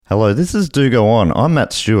Hello, this is Do Go On. I'm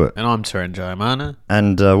Matt Stewart. And I'm Taran Jayamana.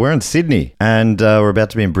 And we're in Sydney. And we're about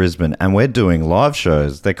to be in Brisbane. And we're doing live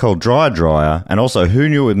shows. They're called Dryer. And also Who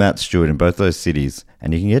Knew with Matt Stewart in both those cities.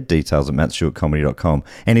 And you can get details at mattstewartcomedy.com.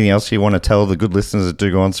 Anything else you want to tell the good listeners that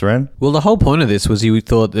Do Go On, Saran? Well, the whole point of this was you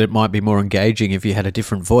thought that it might be more engaging if you had a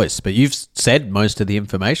different voice. But you've said most of the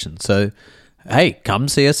information. So, hey, come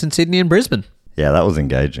see us in Sydney and Brisbane. Yeah, that was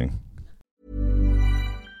engaging.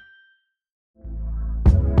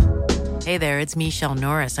 Hey there, it's Michelle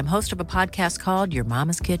Norris. I'm host of a podcast called Your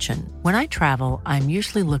Mama's Kitchen. When I travel, I'm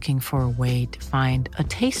usually looking for a way to find a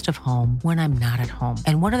taste of home when I'm not at home.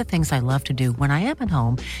 And one of the things I love to do when I am at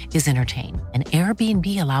home is entertain. And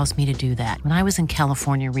Airbnb allows me to do that. When I was in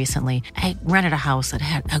California recently, I rented a house that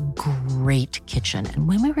had a great kitchen. And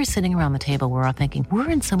when we were sitting around the table, we were all thinking,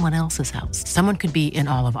 we're in someone else's house. Someone could be in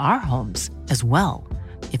all of our homes as well.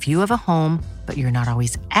 If you have a home, but you're not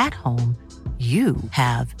always at home, you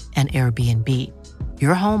have an Airbnb.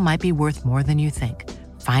 Your home might be worth more than you think.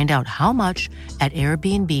 Find out how much at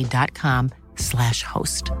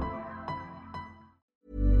airbnb.com/host.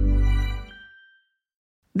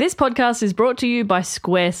 This podcast is brought to you by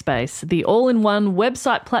Squarespace, the all-in-one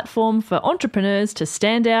website platform for entrepreneurs to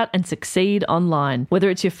stand out and succeed online.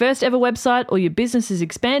 Whether it's your first ever website or your business is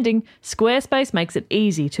expanding, Squarespace makes it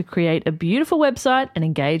easy to create a beautiful website and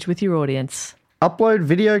engage with your audience. Upload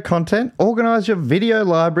video content, organize your video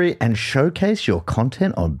library, and showcase your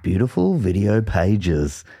content on beautiful video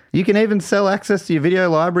pages. You can even sell access to your video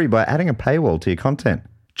library by adding a paywall to your content.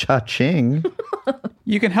 Cha-ching.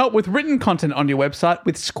 You can help with written content on your website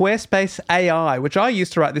with Squarespace AI, which I use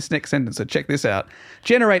to write this next sentence, so check this out.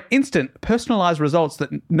 Generate instant, personalized results that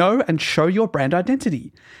know and show your brand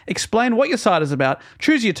identity. Explain what your site is about,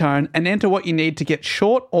 choose your tone, and enter what you need to get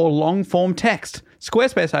short or long-form text.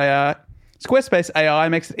 Squarespace AI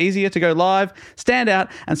makes it easier to go live, stand out,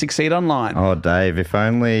 and succeed online. Oh, Dave, if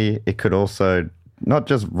only it could also not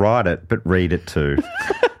just write it, but read it too.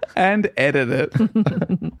 And edit it.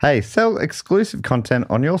 Hey, sell exclusive content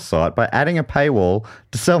on your site by adding a paywall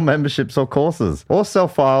to sell memberships or courses. Or sell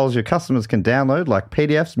files your customers can download like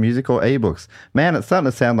PDFs, music, or ebooks. Man, it's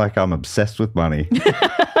starting to sound like I'm obsessed with money.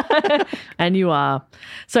 And you are.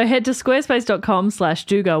 So head to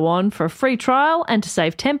squarespace.com/dogoon for a free trial and to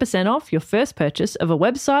save 10% off your first purchase of a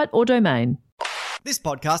website or domain. This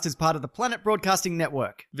podcast is part of the Planet Broadcasting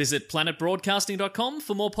Network. Visit planetbroadcasting.com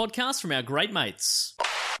for more podcasts from our great mates.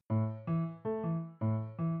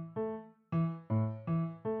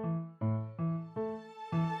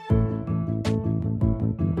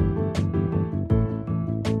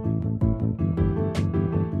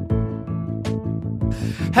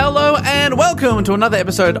 Hello and welcome to another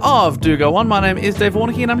episode of Do Go On. My name is Dave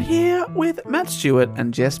Warnocky and I'm here with Matt Stewart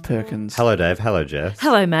and Jess Perkins. Hello, Dave. Hello, Jess.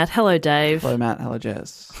 Hello, Matt. Hello, Dave. Hello, Matt. Hello,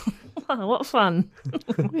 Jess. What fun.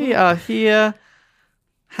 We are here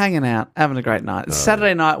hanging out, having a great night. It's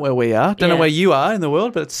Saturday night where we are. Don't know where you are in the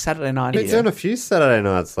world, but it's Saturday night Been here. doing a few Saturday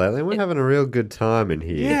nights lately. We're having a real good time in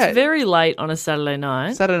here. Yeah. It's very late on a Saturday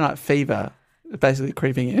night. Saturday night fever basically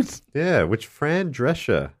creeping in. Yeah, which Fran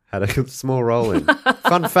Drescher had a small role in.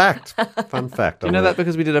 Fun fact. Do you know that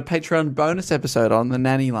because we did a Patreon bonus episode on The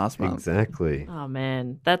Nanny last month? Exactly. Oh,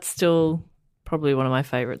 man. That's still probably one of my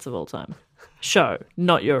favourites of all time. Show,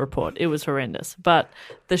 not your report. It was horrendous. But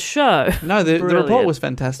the show. No, the report brilliant. was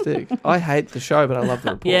fantastic. I hate the show, but I love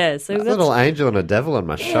the report. Yeah, so A that's little angel and a devil on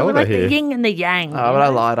my shoulder like here. the yin and the yang. Oh, but I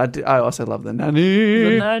lied. I also love The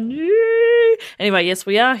Nanny. Anyway, yes,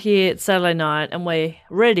 we are here. It's Saturday night and we're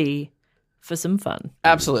ready for some fun.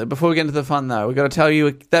 Absolutely. Before we get into the fun, though, we've got to tell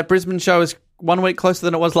you that Brisbane show is 1 week closer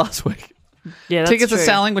than it was last week. Yeah, that's Tickets true. are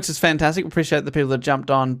selling, which is fantastic. We appreciate the people that jumped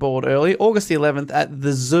on board early. August the 11th at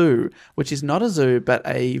the Zoo, which is not a zoo, but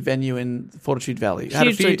a venue in Fortitude Valley. Had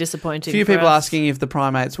Hugely disappointing. A few for people us. asking if the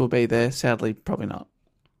primates will be there. Sadly, probably not.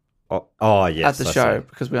 Oh yes. At the I show, see.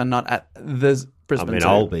 because we are not at the Brisbane Zoo.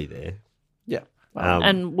 I'll be there. Yeah.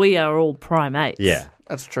 And we are all primates. Yeah.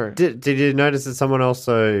 That's true. Did you notice that someone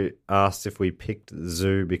also asked if we picked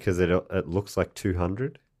zoo because it looks like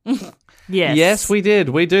 200? Yes. Yes, we did.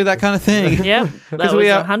 We do that kind of thing. Yep. That was we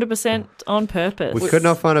are- 100% on purpose. We could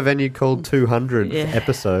not find a venue called 200 Yeah.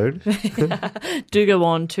 episode. Do Go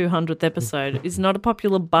On 200th episode is not a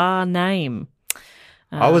popular bar name.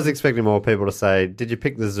 I was expecting more people to say, did you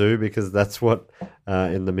pick the zoo because that's what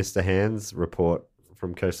in the Mr. Hands report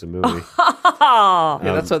from Koh Samui.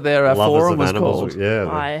 Yeah, that's what their Lovers forum of was animals, called. Yeah,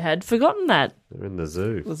 I had forgotten that. they're in the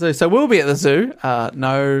zoo. The zoo. So we'll be at the zoo.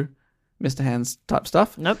 No Mr. Hands type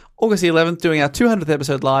stuff. Nope. August the 11th, doing our 200th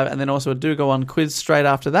episode live, and then also a Do Go On quiz straight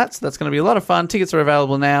after that. So that's going to be a lot of fun. Tickets are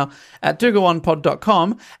available now at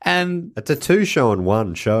dogoonpod.com. And It's a 2 show in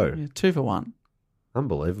 1 show. 2 for 1.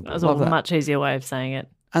 Unbelievable. That's Love a that. much easier way of saying it.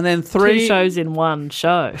 And then 2 3 shows in 1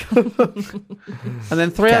 show. And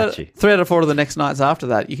then three out Catchy. of 4 of the next nights after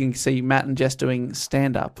that, you can see Matt and Jess doing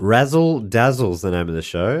stand-up. Razzle Dazzle's the name of the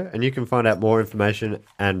show, and you can find out more information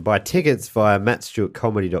and buy tickets via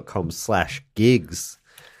mattstewartcomedy.com/gigs.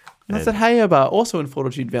 And that's at Heyo Bar, also in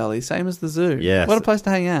Fortitude Valley, same as the zoo. Yes. What a place to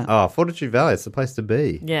hang out. Oh, Fortitude Valley, it's the place to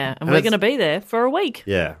be. Yeah, and And we're it's- going to be there for a week.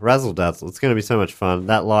 Yeah, Razzle Dazzle. It's going to be so much fun.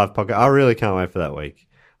 That live podcast, I really can't wait for that week.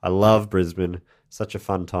 I love Brisbane. Such a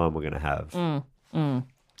fun time we're going to have.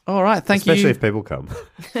 All right, thank Especially you. if people come.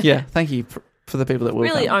 Yeah, thank you for the people that will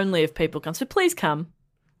Really, come. only if people come. So please come.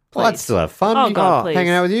 Well, I'd Please. still have fun. Oh, God, please.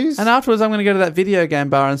 Hanging out with you. And afterwards, I'm going to go to that video game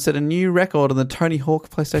bar and set a new record on the Tony Hawk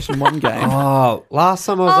PlayStation 1 game. Oh, last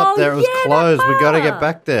time I was up there, it was yeah, that closed. We got to bar. get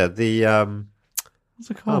back there. The What's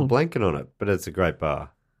it I'm called? blanking on it, but it's a great bar.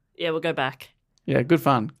 Yeah, we'll go back. Yeah, good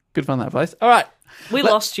fun. Good fun, that place. All right. We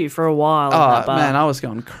lost you for a while. in Oh, that bar. man, I was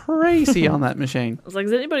going crazy on that machine. I was like,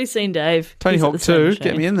 has anybody seen Dave? Tony He's at Hawk the same 2, machine.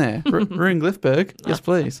 get me in there. Ruin Gliffberg. Yes,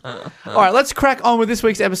 please. All right, let's crack on with this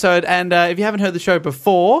week's episode. And if you haven't heard the show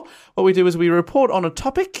before, what we do is we report on a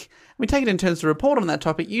topic. We take it in turns to report on that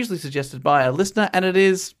topic, usually suggested by a listener, and it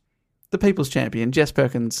is the People's Champion, Jess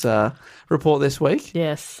Perkins' report this week.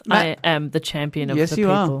 Yes, Matt- I am the champion of Yes, the you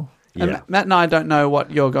people. are. And Yeah. Matt and I don't know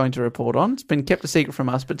what you're going to report on. It's been kept a secret from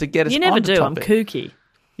us, but to get us You never on the do. I'm topic. kooky.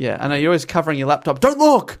 Yeah, I know you're always covering your laptop. Don't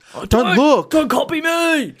look! Don't look! Don't copy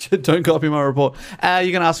me. Don't copy my report. You're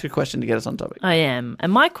going to ask a question to get us on topic. I am.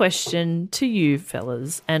 And my question to you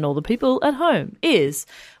fellas and all the people at home is,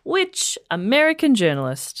 which American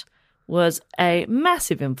journalist was a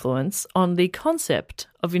massive influence on the concept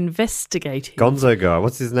of investigative Gonzo guy.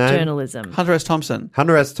 What's his name? journalism? Hunter S. Thompson.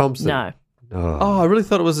 Hunter S. Thompson. No. Oh, I really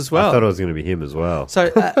thought it was as well. I thought it was going to be him as well.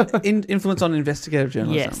 So, influence on investigative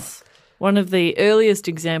journalism. Yes. One of the earliest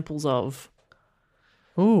examples of,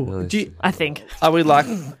 Ooh. I think. Are we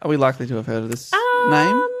likely to have heard of this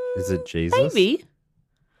name? Is it Jesus? Maybe.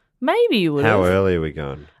 Maybe you would How have. early are we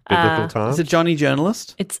going? Biblical times? Is it Johnny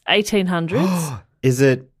Journalist? It's 1800s. Is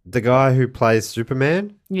it the guy who plays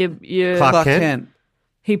Superman? you Clark Kent?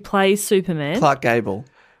 He plays Superman. Clark Gable.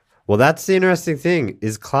 Well, that's the interesting thing.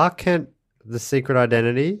 Is Clark Kent the secret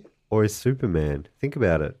identity or is Superman? Think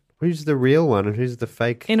about it. Who's the real one and who's the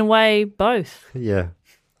fake? In a way, both. Yeah.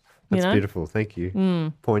 That's know? beautiful. Thank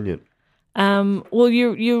you. Poignant. Well,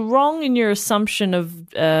 you're wrong in your assumption of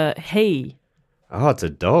he. Oh, it's a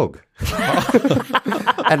dog.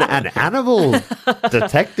 an animal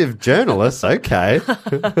detective journalist. Okay.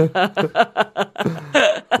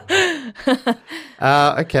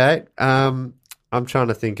 Okay. I'm trying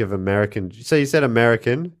to think of American. So you said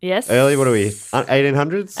American. Yes. Early, what are we?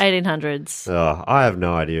 1800s? 1800s. Oh, I have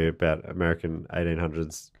no idea about American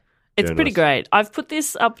 1800s. It's pretty journalists. great. I've put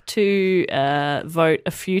this up to vote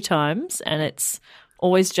a few times, and it's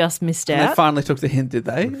always just missed And they out. finally took the hint, did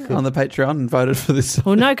they, on the Patreon and voted for this?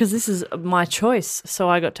 Well, no, because this is my choice, so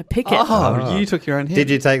I got to pick it. Oh, you took your own hint. Did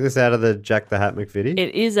you take this out of the Jack the Hat McVitie?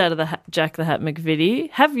 It is out of the Jack the Hat McVitie.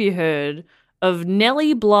 Have you heard of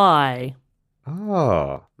Nellie Bly?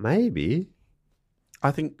 Oh, maybe.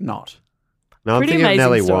 I think not. No, I'm Pretty thinking of amazing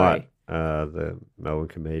Nellie story. White, the Melbourne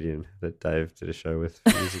comedian that Dave did a show with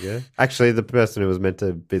years ago. Actually, the person who was meant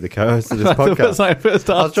to be the co-host of this That was podcast. my first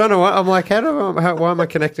I was ask. trying to. I'm like, why am I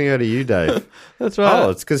connecting her to you, Dave? That's right.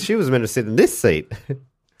 Oh, it's because she was meant to sit in this seat.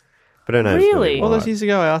 But her name's Really? Nellie All those White. years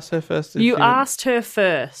ago, I asked her first. if You she would- asked her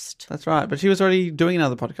first. That's right, but she was already doing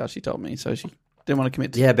another podcast, she told me, so she didn't want to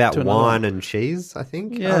commit to Yeah, about to another wine one. and cheese. I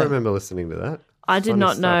think. Yeah. I remember listening to that. I did Funny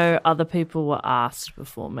not stuff. know other people were asked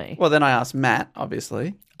before me. Well, then I asked Matt,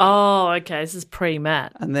 obviously, Oh, okay. This is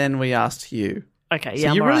pre-Matt. and then we asked you. Okay, So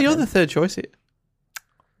yeah, you're I'm really alright on the then. third choice here.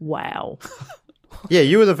 Wow. Yeah,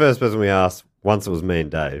 you were the first person we asked. Once it was me and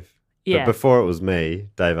Dave. Yeah. But before it was me,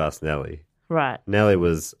 Dave asked Nellie. Right. Nellie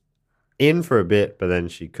was in for a bit, but then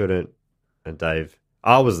she couldn't. And Dave,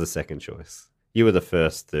 I was the second choice. You were the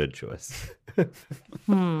third choice.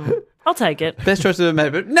 I'll take it. Best choice ever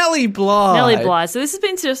made, but Nellie Bly. Nellie Bly. So this has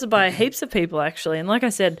been suggested by heaps of people, actually. And like I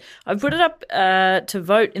said, I've put it up to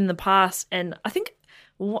vote in the past, and I think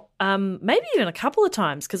maybe even a couple of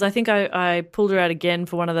times, because I think I pulled her out again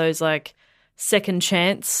for one of those like second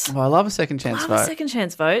chance. Oh, I love a second chance Love vote. a second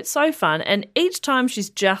chance vote. So fun. And each time she's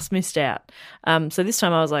just missed out. So this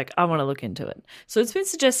time I was like, I want to look into it. So it's been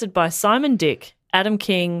suggested by Simon Dick, Adam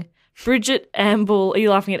King, Bridget Amble. Are you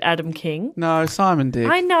laughing at Adam King? No, Simon Dick.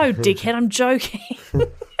 I know, dickhead. I'm joking.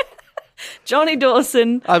 Johnny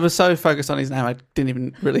Dawson. I was so focused on his name, I didn't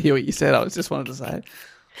even really hear what you said. I just wanted to say it.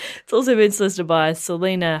 It's also been solicited by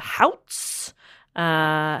Selena Hautz,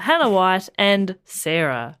 Hannah White, and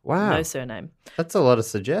Sarah. Wow. No surname. That's a lot of A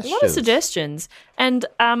suggestions. lot of suggestions. And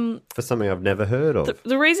For something I've never heard of.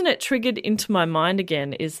 the reason it triggered into my mind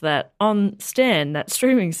again is that on Stan, that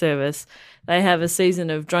streaming service, they have a season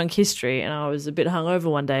of Drunk History, and I was a bit hungover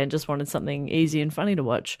one day and just wanted something easy and funny to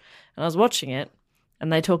watch. And I was watching it,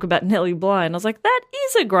 and they talk about Nellie Bly, and I was like, that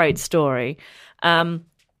is a great story.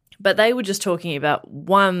 But they were just talking about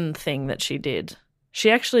one thing that she did.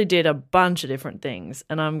 She actually did a bunch of different things,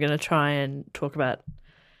 and I'm going to try and talk about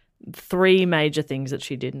 3 major things that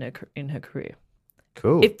she did in her career.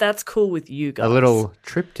 Cool. If that's cool with you guys. A little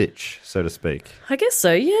triptych, so to speak. I guess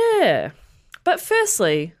so, yeah. But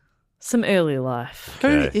firstly, some early life. Who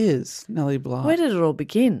Okay. is Nellie Bly? Where did it all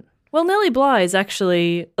begin? Well, Nellie Bly is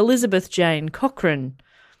actually Elizabeth Jane Cochrane,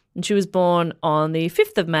 and she was born on the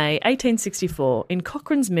 5th of May, 1864, in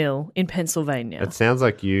Cochrane's Mill in Pennsylvania. It sounds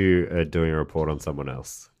like you are doing a report on someone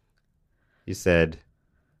else. You said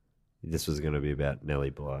this was going to be about Nellie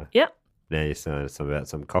Bly. Yep, Now you're saying it's about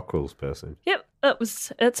some cockerels person. yep,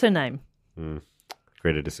 that's her name.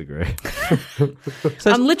 Agree to disagree.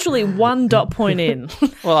 I'm literally 1 dot point in.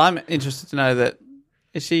 Well, I'm interested to know that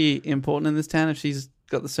is she important in this town if she's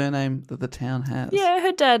got the surname that the town has? Yeah,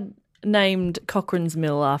 her dad named Cochrane's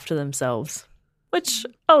Mill after themselves, which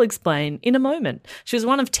I'll explain in a moment. She was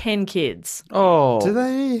one of 10 kids. Oh, Do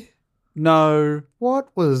they? no. What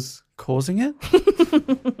was? Causing it?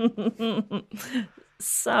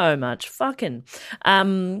 So much fucking.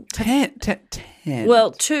 10.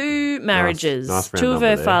 Well, 2 marriages, nice round 2 of number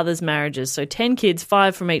her there. father's marriages. So 10 kids,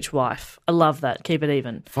 5 from each wife. I love that. Keep it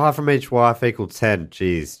even. 5 from each wife equal 10.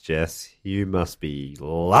 Jeez, Jess, you must be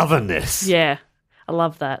loving this. Yeah, I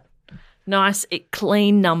love that. Nice,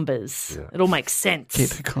 clean numbers. It all makes sense.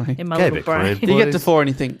 Keep it clean. In my Keep little it clean. brain. You get to 4 and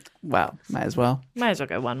you think, wow, may as well. May as well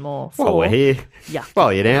go one more. While 4. we're here. Yeah.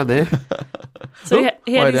 While you're down there. So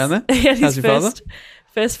he Way had down there. He had How's his your father?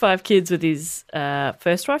 first 5 kids with his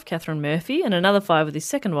first wife, Catherine Murphy, and another 5 with his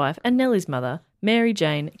second wife and Nellie's mother, Mary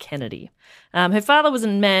Jane Kennedy. Her father was a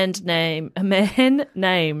man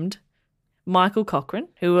named Michael Cochrane,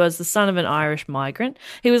 who was the son of an Irish migrant.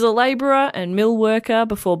 He was a labourer and mill worker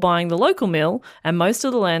before buying the local mill and most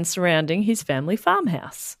of the land surrounding his family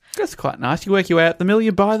farmhouse. That's quite nice. You work your way out the mill,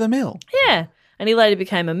 you buy the mill. Yeah. And he later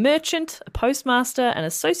became a merchant, a postmaster, and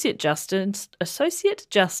associate justice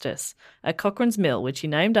at Cochrane's Mill, which he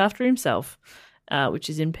named after himself, which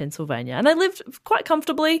is in Pennsylvania. And they lived quite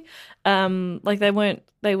comfortably. Like they weren't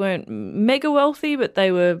mega wealthy, but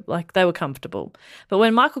they were comfortable. But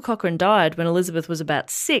when Michael Cochrane died, when Elizabeth was about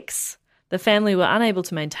 6, the family were unable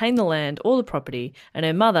to maintain the land or the property, and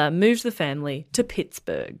her mother moved the family to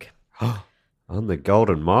Pittsburgh. On the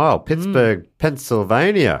Golden Mile, Pittsburgh,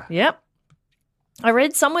 Pennsylvania. Yep. I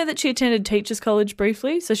read somewhere that she attended teachers' college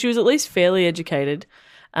briefly, so she was at least fairly educated.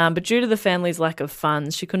 But due to the family's lack of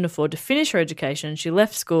funds, she couldn't afford to finish her education. She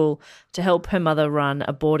left school to help her mother run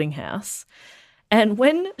a boarding house. And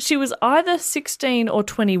when she was either 16 or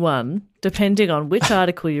 21, depending on which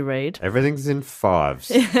article you read, Everything's in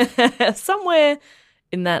 5s. somewhere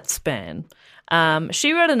in that span,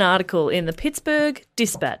 she wrote an article in the Pittsburgh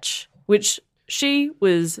Dispatch, which she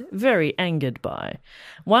was very angered by.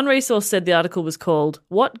 One resource said the article was called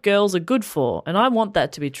What Girls Are Good For, and I want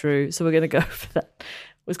that to be true, so we're going to go for that.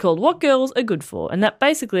 It was called What Girls Are Good For, and that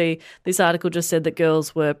basically, this article just said that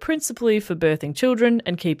girls were principally for birthing children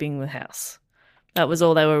and keeping the house. That was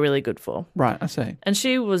all they were really good for. Right, I see. And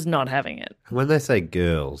she was not having it. When they say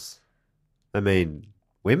girls, I mean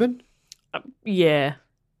women? Yeah.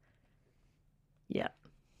 Yeah.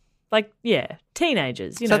 Like, yeah,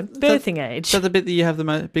 teenagers, So- birthing age. So the bit that you have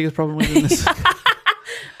the biggest problem with in this,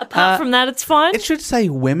 Apart from that, it's fine. it should say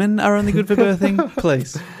women are only good for birthing,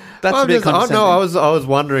 please. That's I'm a bit just- condescending. I was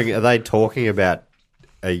wondering, are they talking about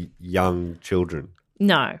young children?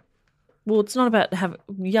 No. Well, it's not about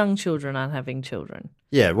young children aren't having children.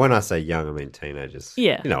 Yeah, when I say young, I mean teenagers.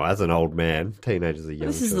 Yeah. You know, as an old man, teenagers are young.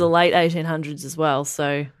 This is the children. late 1800s as well,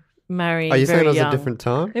 so marrying Are you very saying it was young. a different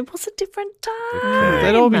time? It was a different time. Okay.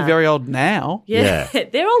 They'd all be very old now. Yeah, Yeah.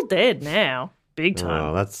 they're all dead now. Big Oh,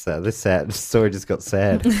 time. that's sad. This story just got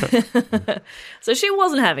sad. So she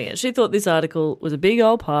wasn't having it. She thought this article was a big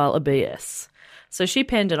old pile of BS. So she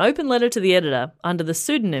penned an open letter to the editor under the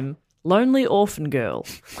pseudonym Lonely Orphan Girl.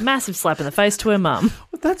 Massive slap in the face to her mum.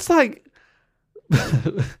 That's like...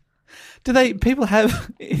 Do people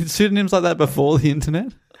have pseudonyms like that before the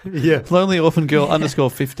internet? yeah. Lonely Orphan Girl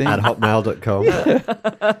 _15. At hotmail.com.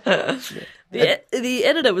 The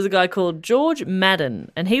editor was a guy called George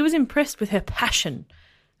Madden, and he was impressed with her passion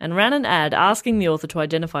and ran an ad asking the author to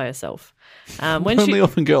identify herself. Only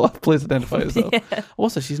orphan girl, please identify yourself. Yeah.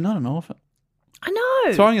 Also, she's not an orphan. I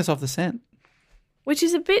know. Throwing us off the scent. Which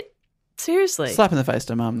is a bit, seriously. Slap in the face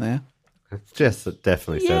to mum there. Jess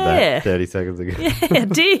definitely said that 30 seconds ago. Yeah, I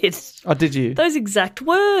did. Oh, did you? Those exact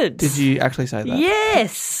words. Did you actually say that?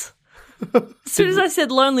 Yes. As soon as I said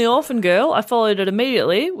lonely orphan girl, I followed it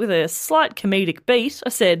immediately with a slight comedic beat. I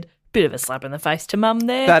said, bit of a slap in the face to mum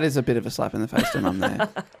there. That is a bit of a slap in the face to mum there.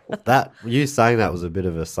 You saying that was a bit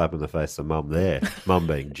of a slap in the face to mum there. Mum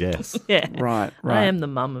being Jess. Yeah. Right. I am the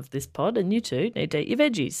mum of this pod, and you two need to eat your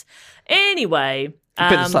veggies. Anyway. A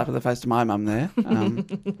bit of a slap in the face to my mum there.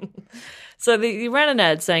 So you ran an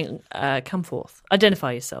ad saying, come forth,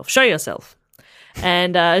 identify yourself, show yourself.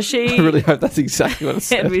 And she... I really hope that's exactly what it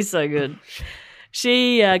said. It'd be so good.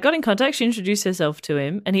 She got in contact, she introduced herself to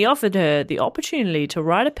him, and he offered her the opportunity to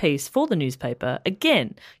write a piece for the newspaper,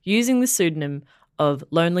 again, using the pseudonym of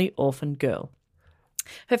Lonely Orphan Girl.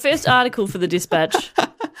 Her first article for the Dispatch...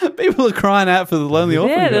 People are crying out for the lonely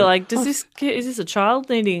orphan girl. Yeah, they're like, is this a child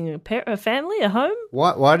needing a family, a home?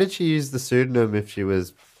 Why did she use the pseudonym if she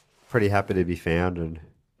was pretty happy to be found? And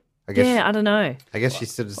I guess I don't know. I guess she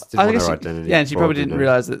still just didn't want her identity. Yeah, and she probably didn't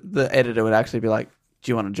realise that the editor would actually be like,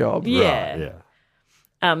 do you want a job? Yeah. Right,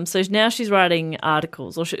 yeah. So now she's writing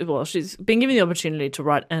articles, she's been given the opportunity to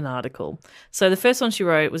write an article. So the first one she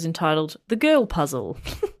wrote was entitled The Girl Puzzle,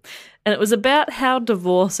 and it was about how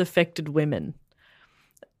divorce affected women.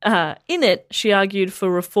 In it, she argued for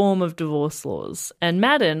reform of divorce laws, and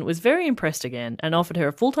Madden was very impressed again and offered her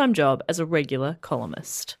a full-time job as a regular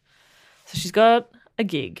columnist. So she's got a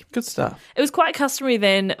gig. Good stuff. It was quite customary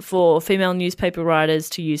then for female newspaper writers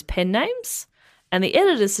to use pen names, and the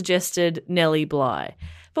editor suggested Nellie Bly.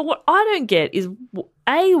 But what I don't get is,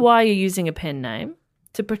 A, why you're using a pen name?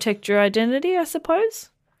 To protect your identity, I suppose?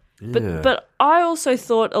 Yeah. But I also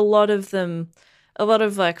thought a lot of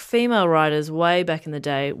like female writers way back in the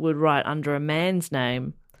day would write under a man's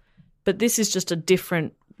name, but this is just a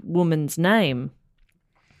different woman's name.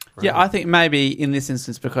 Right. Yeah, I think maybe in this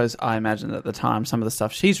instance, because I imagine at the time some of the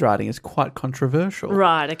stuff she's writing is quite controversial.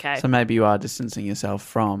 Right, okay. So maybe you are distancing yourself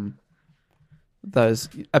from those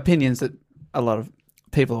opinions that a lot of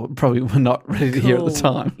people probably were not ready to hear at the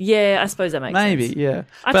time. Yeah, I suppose that makes sense. Maybe, yeah.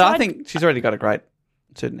 I think she's already got a great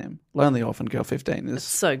pseudonym. Lonely Orphan Girl 15 is...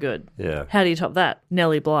 so good. Yeah. How do you top that?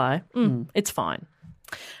 Nellie Bly. It's fine.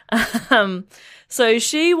 So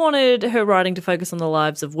she wanted her writing to focus on the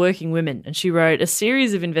lives of working women, and she wrote a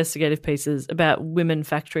series of investigative pieces about women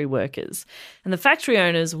factory workers. And the factory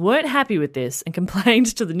owners weren't happy with this and complained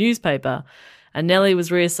to the newspaper, and Nellie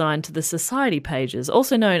was reassigned to the society pages,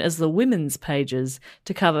 also known as the women's pages,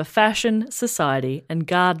 to cover fashion, society, and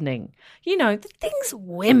gardening. You know, the things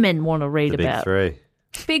women want to read about.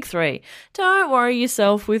 Big three. Don't worry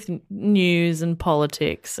yourself with news and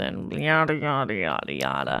politics and yada, yada, yada,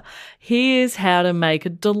 yada. Here's how to make a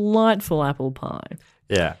delightful apple pie.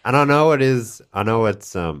 Yeah, and I know it is. I know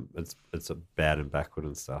it's a bad and backward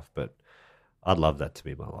and stuff, but I'd love that to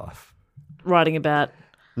be my life. Writing about...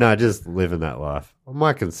 No, just living that life.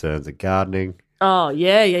 My concerns are gardening. Oh,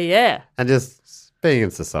 yeah. And just being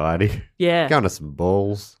in society. Yeah. Going to some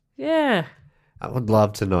balls. Yeah. I would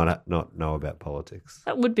love to not know about politics.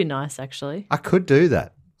 That would be nice, actually. I could do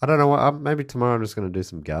that. I don't know what. Maybe tomorrow I'm just going to do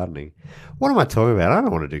some gardening. What am I talking about? I don't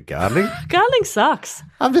want to do gardening. Gardening sucks.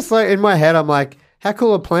 I'm just like, in my head, I'm like, how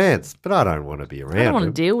cool are plants? But I don't want to be around them. I don't want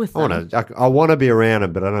to deal with them. I want to be around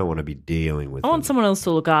them, but I don't want to be dealing with them. I want someone else to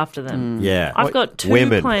look after them. Yeah. I've got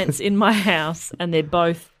two plants in my house, and they're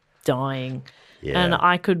both dying. Yeah. And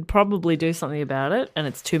I could probably do something about it, and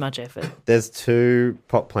it's too much effort. There's 2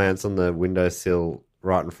 pot plants on the windowsill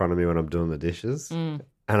right in front of me when I'm doing the dishes. And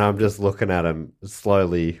I'm just looking at them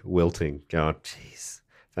slowly wilting, going, jeez,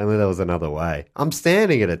 if only there was another way. I'm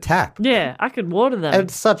standing at a tap. Yeah, I could water them.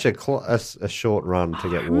 It's such a short run to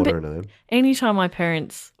get water into them. Anytime my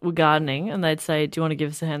parents were gardening and they'd say, do you want to give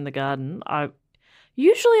us a hand in the garden?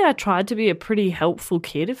 Usually I tried to be a pretty helpful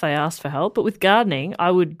kid if they asked for help, but with gardening, I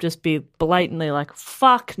would just be blatantly like,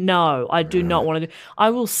 fuck no, I do not want to do. I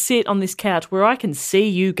will sit on this couch where I can see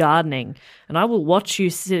you gardening, and I will watch you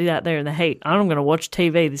sit out there in the heat. I'm going to watch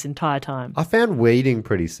TV this entire time. I found weeding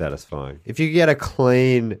pretty satisfying. If you get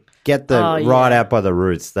right out by the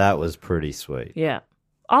roots, that was pretty sweet. Yeah.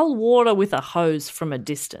 I'll water with a hose from a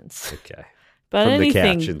distance. Okay. But from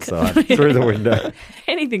anything, the couch inside, through the window.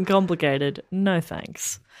 Anything complicated, no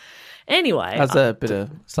thanks. Anyway. That's a bit of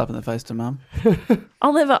slap in the face to mum.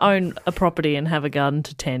 I'll never own a property and have a garden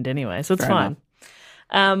to tend anyway, so it's fine.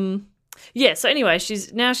 Yeah, so anyway,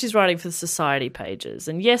 she's writing for the society pages.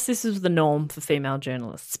 And yes, this is the norm for female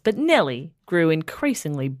journalists. But Nellie grew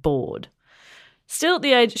increasingly bored. Still at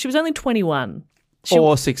the age, she was only 21.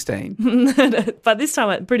 Or 16. By this time,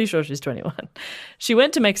 I'm pretty sure she's 21. She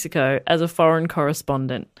went to Mexico as a foreign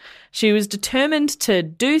correspondent. She was determined to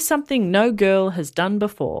do something no girl has done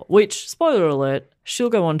before, which, spoiler alert,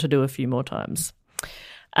 she'll go on to do a few more times.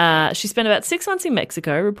 She spent about 6 months in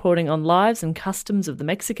Mexico reporting on lives and customs of the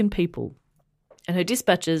Mexican people. And her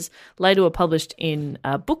dispatches later were published in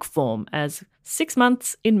book form as 6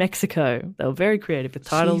 Months in Mexico. They were very creative with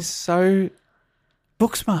titles. She's so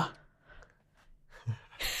book smart.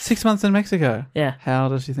 6 months in Mexico. Yeah. How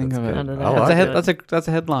does she think of it? I don't know. I like it. That's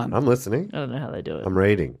a headline. I'm listening. I don't know how they do it. I'm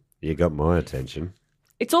reading. You got my attention.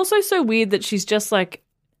 It's also so weird that she's just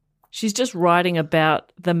writing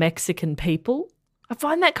about the Mexican people. I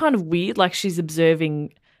find that kind of weird, like she's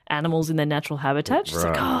observing animals in their natural habitat. She's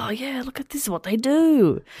like, Right. oh, yeah, look at this is what they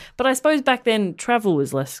do. But I suppose back then travel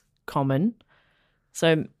was less common,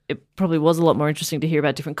 so it probably was a lot more interesting to hear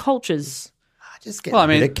about different cultures. I just get Well, I a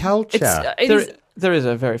bit mean, of culture. There is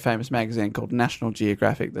a very famous magazine called National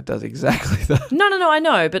Geographic that does exactly that. No, I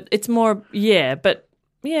know, but it's more, yeah,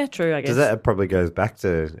 true, I guess. Does that it probably goes back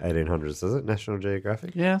to 1800s, does it? National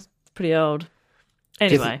Geographic? Yeah. It's pretty old.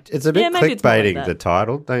 Anyway. It's a bit yeah, maybe it's more like clickbaiting, that. the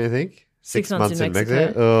title, don't you think? 6 months in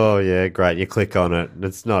Mexico. Oh, yeah, great. You click on it, and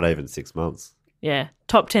it's not even 6 months. Yeah,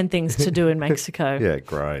 top 10 things to do in Mexico. Yeah,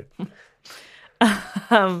 great.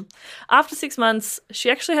 After 6 months,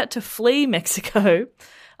 she actually had to flee Mexico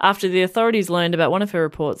after the authorities learned about one of her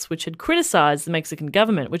reports, which had criticised the Mexican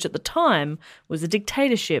government, which at the time was a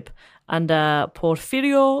dictatorship under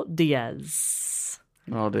Porfirio Diaz.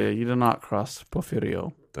 Oh, dear. You do not cross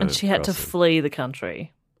Porfirio. And she had to flee the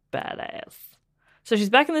country. Badass. So she's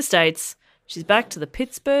back in the States. She's back to the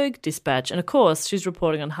Pittsburgh Dispatch. And, of course, she's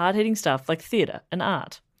reporting on hard-hitting stuff like theatre and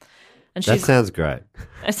art. And That she's, sounds great.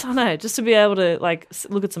 I don't know, just to be able to, like,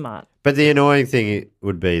 look at some art. But the annoying thing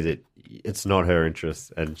would be that it's not her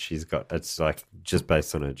interest, and it's like just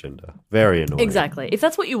based on her gender. Very annoying. Exactly. If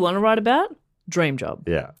that's what you want to write about, dream job.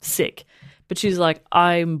 Yeah. Sick. But she's like,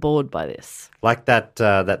 I'm bored by this. Like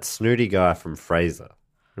that snooty guy from Frasier.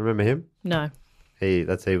 Remember him? No. He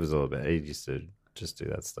was all about. He used to just do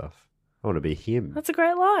that stuff. I want to be him. That's a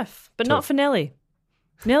great life. But not for Nellie.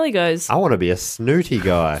 Nellie goes, I want to be a snooty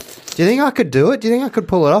guy. Do you think I could do it? Do you think I could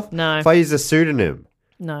pull it off? No. If I use a pseudonym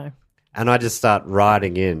no. and I just start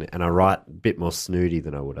writing in and I write a bit more snooty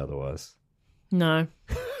than I would otherwise. No.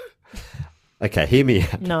 Okay, hear me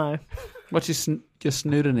out. No. What's your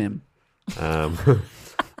pseudonym?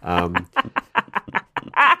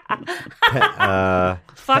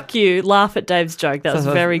 Fuck you. Laugh at Dave's joke. That was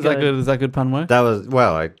very Is that good. Is that good pun work? That was,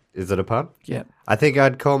 is it a pun? Yeah. I think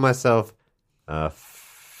I'd call myself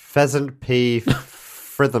Pheasant P.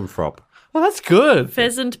 Frithemfrop. Well, that's good.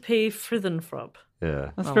 Pheasant P. Frithenfrop.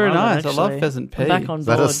 Yeah. That's I very love nice. it, I love actually. Pheasant P. I'm back on Is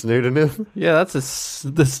that a board. pseudonym? Yeah, that's the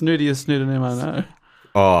snootiest pseudonym I know.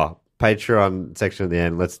 Oh, Patreon section at the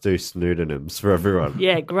end. Let's do pseudonyms for everyone.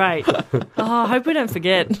 Yeah, great. I hope we don't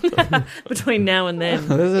forget between now and then.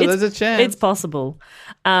 There's a chance. It's possible.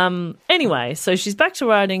 Anyway, so she's back to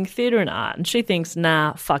writing theatre and art, and she thinks,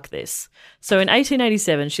 nah, fuck this. So in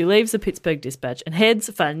 1887, she leaves the Pittsburgh Dispatch and heads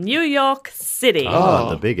for New York City. Oh,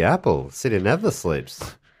 the Big Apple. City never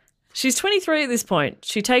sleeps. She's 23 at this point.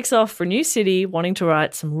 She takes off for a new city, wanting to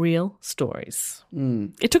write some real stories.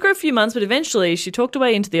 It took her a few months, but eventually she talked her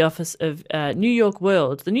way into the office of New York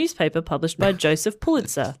World, the newspaper published by Joseph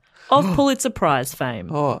Pulitzer, of Pulitzer Prize fame.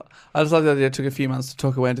 Oh, I just like the idea it took a few months to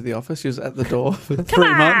talk her way into the office. She was at the door for 3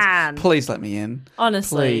 months. on! Please let me in.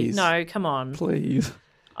 Honestly, Please. no, come on. Please.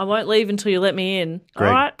 I won't leave until you let me in. Greg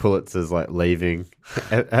All right? Pulitzer's like leaving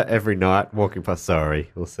every night, walking past. Sorry,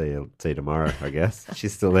 we'll see you tomorrow, I guess.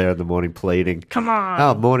 She's still there in the morning pleading. Come on.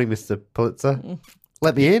 Oh, morning, Mr. Pulitzer.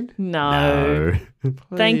 Let me in? No.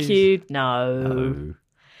 Thank Please. you. No.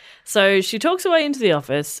 So she talks her way into the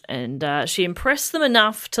office and she impressed them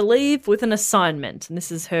enough to leave with an assignment. And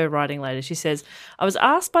this is her writing later. She says, I was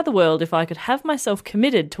asked by the world if I could have myself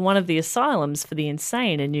committed to one of the asylums for the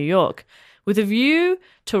insane in New York, with a view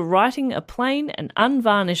to writing a plain and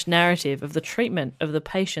unvarnished narrative of the treatment of the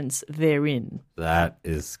patients therein. That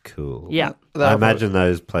is cool. Yeah. I imagine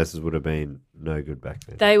those places would have been no good back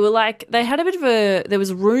then. They were like, they had a bit of a, there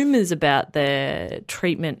was rumours about their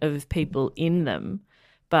treatment of people in them,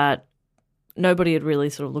 but nobody had really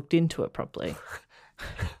sort of looked into it properly.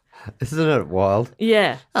 Isn't it wild?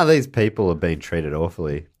 Yeah, Oh, these people have been treated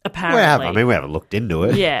awfully. apparently. We haven't looked into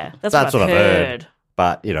it. Yeah, that's what what I've heard.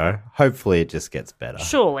 But, hopefully it just gets better.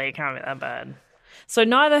 Surely it can't be that bad. So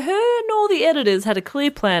neither her nor the editors had a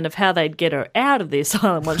clear plan of how they'd get her out of the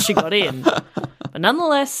asylum once she got in. But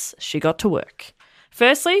nonetheless, she got to work.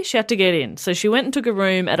 Firstly, she had to get in, so she went and took a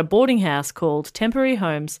room at a boarding house called Temporary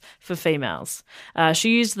Homes for Females.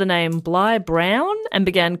 She used the name Bly Brown and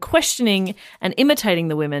began questioning and imitating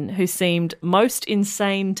the women who seemed most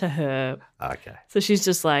insane to her. Okay. So she's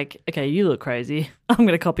just like, okay, you look crazy. I'm going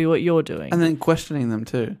to copy what you're doing. And then questioning them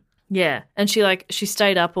too. Yeah, and she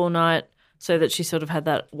stayed up all night so that she sort of had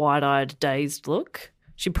that wide-eyed, dazed look.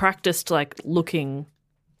 She practiced looking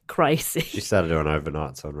crazy. She started doing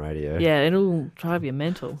overnights on radio. Yeah, it'll drive you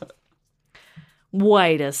mental.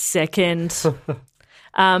 Wait a second.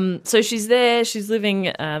 So she's there. She's living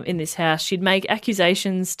in this house. She'd make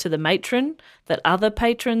accusations to the matron that other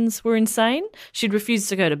patrons were insane. She'd refuse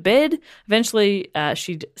to go to bed. Eventually,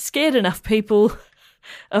 she'd scared enough people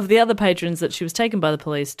of the other patrons that she was taken by the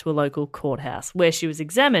police to a local courthouse where she was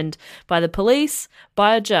examined by the police,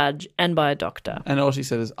 by a judge, and by a doctor. And all she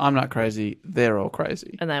said is, I'm not crazy, they're all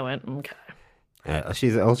crazy. And they went, okay.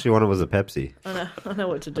 All she wanted was a Pepsi. I know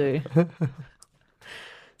what to do.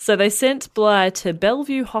 So they sent Bly to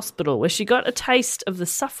Bellevue Hospital, where she got a taste of the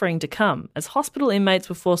suffering to come, as hospital inmates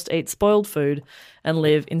were forced to eat spoiled food and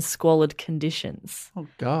live in squalid conditions. Oh,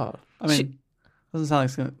 God. I mean, doesn't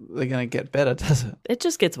sound like they're going to get better, does it? It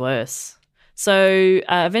just gets worse. So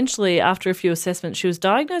eventually, after a few assessments, she was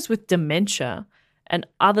diagnosed with dementia and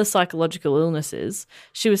other psychological illnesses.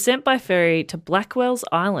 She was sent by ferry to Blackwell's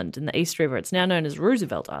Island in the East River. It's now known as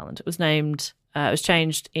Roosevelt Island. It was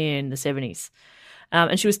changed in the 70s.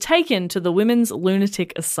 And she was taken to the Women's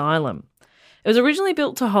Lunatic Asylum. It was originally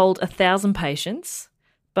built to hold 1,000 patients,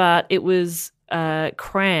 but it was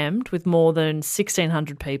crammed with more than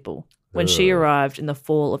 1,600 people when she arrived in the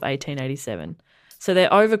fall of 1887. So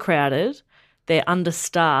they're overcrowded. They're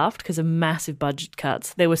understaffed because of massive budget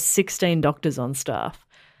cuts. There were 16 doctors on staff.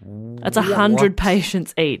 That's 100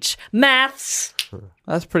 patients each. Maths!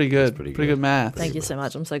 That's pretty good. Pretty good math. Thank you so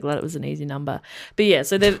much. I'm so glad it was an easy number. But yeah,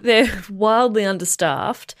 so they're wildly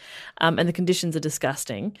understaffed and the conditions are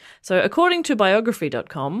disgusting. So according to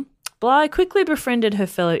biography.com, Bly quickly befriended her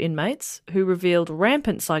fellow inmates who revealed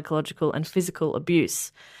rampant psychological and physical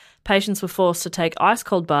abuse. Patients were forced to take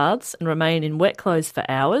ice-cold baths and remain in wet clothes for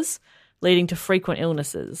hours, leading to frequent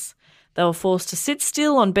illnesses. They were forced to sit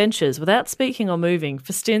still on benches without speaking or moving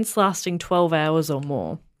for stints lasting 12 hours or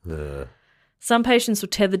more. Some patients were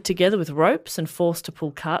tethered together with ropes and forced to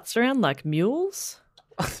pull carts around like mules.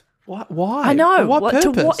 Why? I know. For what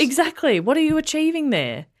purpose? Exactly. What are you achieving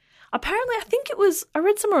there? Apparently, I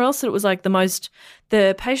read somewhere else that it was like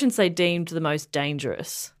the patients they deemed the most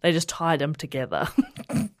dangerous. They just tied them together.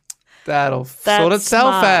 That'll sort itself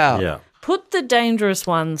smart. out. Yeah. Put the dangerous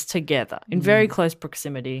ones together in very close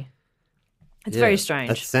proximity. It's very strange.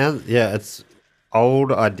 It's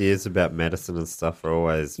old ideas about medicine and stuff are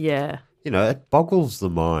always, it boggles the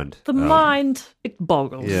mind. The mind, it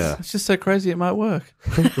boggles. Yeah. It's just so crazy it might work.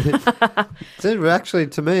 Actually,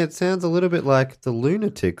 to me, it sounds a little bit like the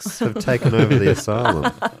lunatics have taken over the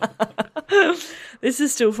asylum. This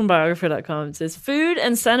is still from biography.com. It says, food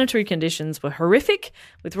and sanitary conditions were horrific,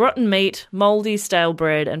 with rotten meat, mouldy, stale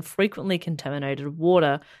bread, and frequently contaminated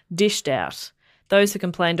water dished out. Those who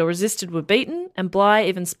complained or resisted were beaten, and Bly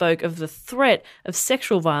even spoke of the threat of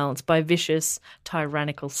sexual violence by vicious,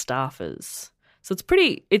 tyrannical staffers. So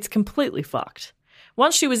it's completely fucked.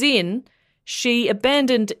 Once she was in, she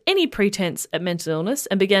abandoned any pretense at mental illness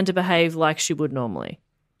and began to behave like she would normally.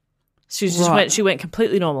 She went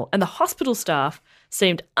completely normal. And the hospital staff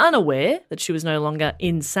seemed unaware that she was no longer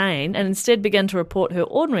insane and instead began to report her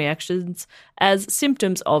ordinary actions as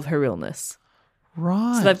symptoms of her illness.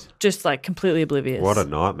 Right. So they're just completely oblivious. What a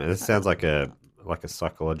nightmare. This sounds like a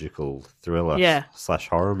psychological thriller /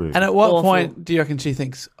 horror movie. And at what point do you reckon she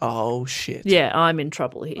thinks, oh, shit. Yeah, I'm in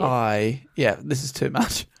trouble here. This is too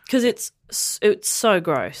much. Because it's so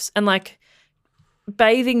gross. And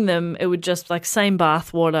bathing them, it would just same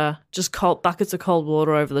bath water, just cold buckets of cold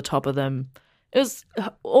water over the top of them. It was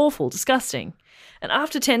awful, disgusting. And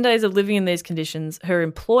after 10 days of living in these conditions, her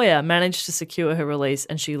employer managed to secure her release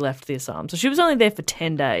and she left the asylum. So she was only there for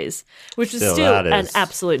 10 days, which is still an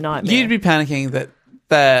absolute nightmare. You'd be panicking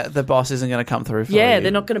that the boss isn't going to come through for you. Yeah,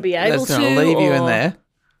 they're not going to be able to. They're going to leave you in there.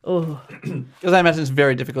 Oh. Because I imagine it's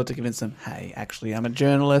very difficult to convince them, hey, actually, I'm a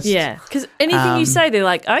journalist. Yeah, because anything you say, they're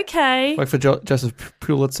like, okay. Like for Joseph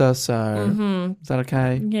Pulitzer, so is that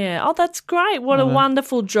okay? Yeah. Oh, that's great. What a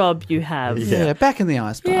wonderful job you have. Yeah, back in the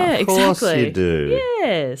ice bath. Yeah, exactly. Of course you do.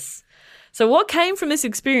 Yes. So what came from this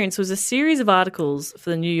experience was a series of articles for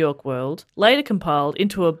the New York World, later compiled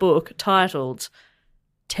into a book titled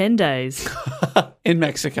 10 days In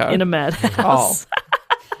Mexico. in a madhouse.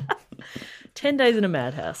 Oh. 10 days in a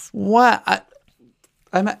madhouse. What?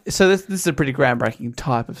 So this is a pretty groundbreaking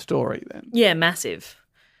type of story then. Yeah, massive.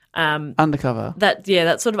 Undercover.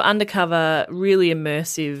 That sort of undercover, really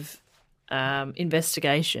immersive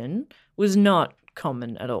investigation was not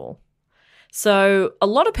common at all. So a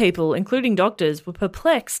lot of people, including doctors, were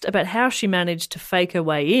perplexed about how she managed to fake her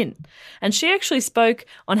way in. And she actually spoke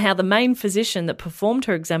on how the main physician that performed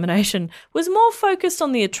her examination was more focused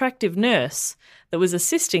on the attractive nurse that was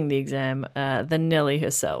assisting the exam than Nellie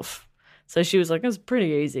herself. So she was like, it was pretty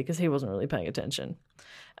easy because he wasn't really paying attention.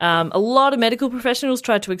 A lot of medical professionals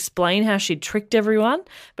tried to explain how she'd tricked everyone,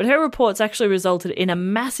 but her reports actually resulted in a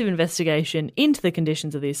massive investigation into the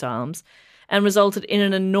conditions of the asylums and resulted in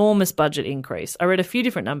an enormous budget increase. I read a few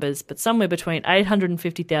different numbers, but somewhere between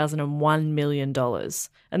 $850,000 and $1 million.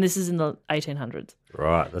 And this is in the 1800s.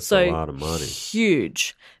 Right, that's So a lot of money.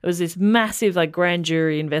 huge. It was this massive grand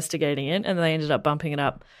jury investigating it, and they ended up bumping it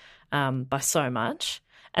up by so much.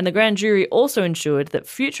 And the grand jury also ensured that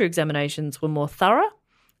future examinations were more thorough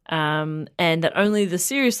and that only the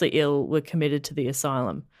seriously ill were committed to the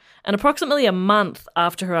asylum. And approximately a month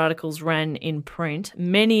after her articles ran in print,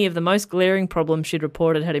 many of the most glaring problems she'd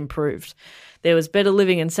reported had improved. There was better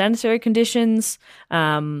living and sanitary conditions,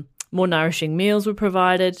 more nourishing meals were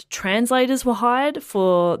provided, translators were hired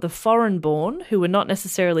for the foreign-born who were not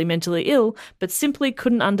necessarily mentally ill but simply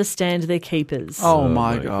couldn't understand their keepers. Oh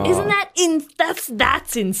my God. Isn't that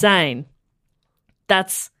that's insane?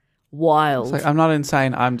 That's wild. It's like, I'm not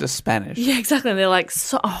insane, I'm just Spanish. Yeah, exactly. And they're like,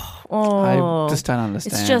 I just don't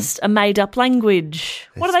understand. It's just a made-up language.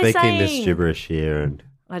 What are they saying? Speaking this gibberish here, and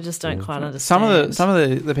I just don't quite understand. Some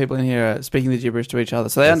of the people in here are speaking the gibberish to each other,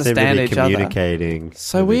 so they understand seem to be each other. communicating.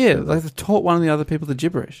 So with each weird. other. Like they've taught one of the other people the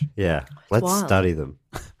gibberish. Yeah, let's wild. study them.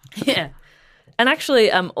 Yeah. And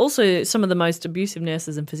actually, also some of the most abusive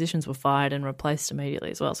nurses and physicians were fired and replaced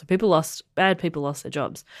immediately as well. So bad people lost their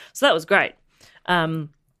jobs. So that was great.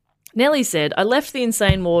 Nellie said, I left the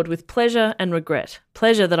insane ward with pleasure and regret.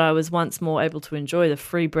 Pleasure that I was once more able to enjoy the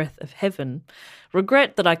free breath of heaven.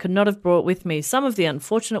 Regret that I could not have brought with me some of the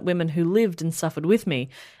unfortunate women who lived and suffered with me,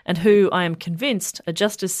 and who, I am convinced, are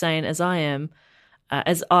just as sane as I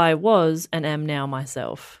was and am now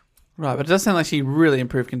myself. Right, but it does sound like she really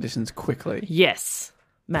improved conditions quickly. Yes.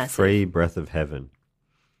 Massive. Free breath of heaven.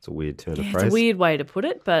 It's a weird turn of Yeah, phrase. it's a weird way to put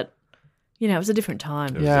it, but, it was a different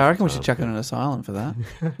time. Yeah, I reckon we should chuck her in an asylum for that.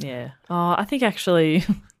 Yeah. Oh, I think actually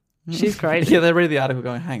she's crazy. Yeah, they read the article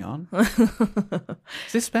going, hang on.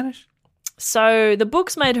 Is this Spanish? So the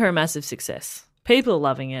book's made her a massive success. People are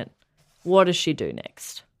loving it. What does she do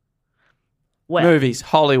next? Well, Movies,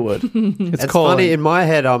 Hollywood. It's It's calling. funny. In my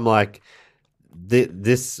head, I'm like,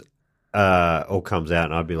 this all comes out,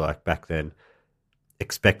 and I'd be like, back then,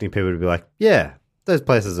 expecting people to be like, yeah, those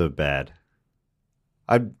places are bad.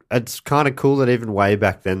 It's kind of cool that even way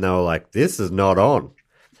back then they were like, this is not on.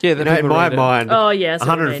 Yeah, the In people my read it. mind, Oh, yeah, I see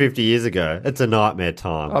what you mean. 150 years ago, it's a nightmare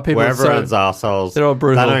time. Oh, people where are so- everyone's assholes. they're all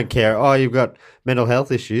brutal. They don't care. Oh, you've got mental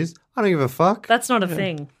health issues. I don't give a fuck. that's not a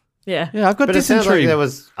thing. Yeah. Yeah, I've got But it sounds like dysentery. there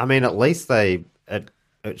was. I mean, at least it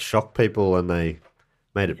shocked people and they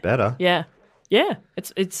made it better. Yeah. Yeah.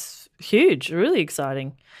 It's huge, really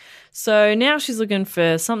exciting. So now she's looking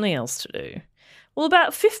for something else to do. Well,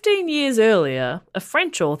 about 15 years earlier, a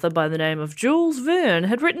French author by the name of Jules Verne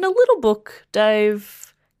had written a little book,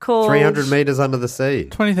 Dave, called 300 meters under the sea.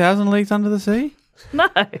 20,000 leagues under the sea? No.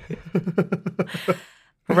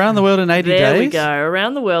 Around the world in 80 There days? we go.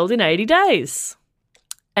 Around the world in 80 days.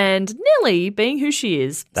 And Nellie, being who she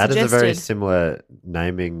is, That is a very suggested- similar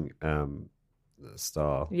naming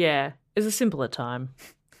style. Yeah, it's a simpler time.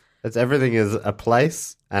 Everything is a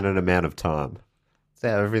place and an amount of time.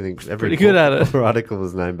 That's how every Pretty good at it. article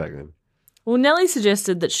was named back then. Well, Nellie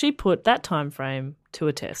suggested that she put that time frame to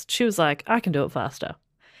a test. She was like, I can do it faster.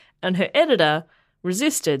 And her editor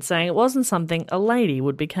resisted, saying it wasn't something a lady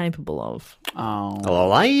would be capable of. Oh. A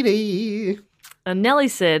lady. And Nellie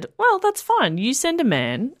said, well, that's fine. You send a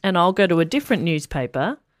man and I'll go to a different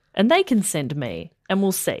newspaper and they can send me and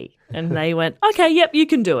we'll see. And they went, okay, yep, you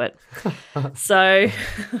can do it. So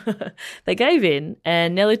they gave in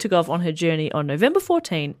and Nellie took off on her journey on November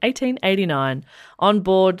 14, 1889 on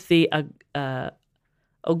board the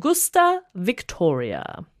Augusta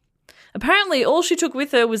Victoria. Apparently, all she took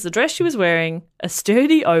with her was the dress she was wearing, a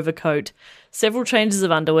sturdy overcoat, several changes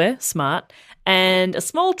of underwear, smart, and a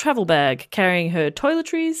small travel bag carrying her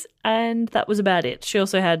toiletries, and that was about it. She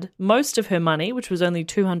also had most of her money, which was only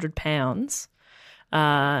 £200,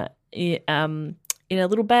 in a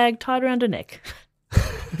little bag tied around her neck.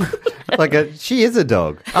 She is a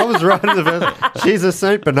dog. I was right in the first. She's a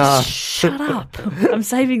Saint Bernard. Shut up. I'm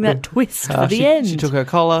saving that twist for the end. She took her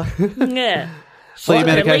collar. Yeah. Sleep A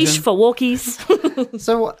leash medication. for walkies.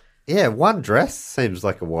 So, yeah, one dress seems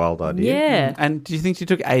like a wild idea. Yeah. And do you think she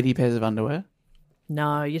took 80 pairs of underwear?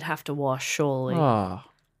 No, you'd have to wash, surely. Oh.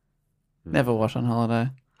 Never wash on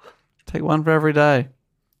holiday. Take one for every day.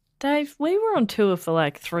 Dave, we were on tour for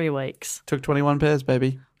like 3 weeks. Took 21 pairs,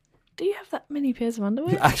 baby. Do you have that many pairs of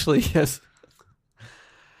underwear? Actually, yes.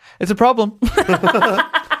 It's a problem.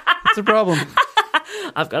 It's a problem.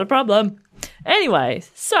 I've got a problem. Anyway,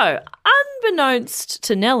 so unbeknownst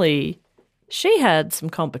to Nellie, she had some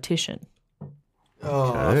competition.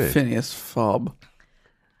 Oh, Phineas Fob.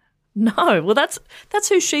 No, well, that's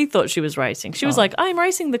who she thought she was racing. She was like, I'm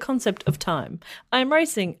racing the concept of time. I'm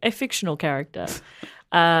racing a fictional character.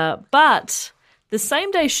 But the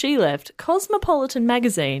same day she left, Cosmopolitan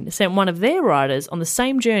magazine sent one of their riders on the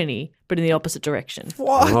same journey, but in the opposite direction.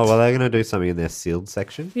 What? Oh, well, they're going to do something in their sealed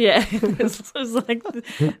section. Yeah, it was like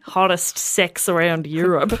the hottest sex around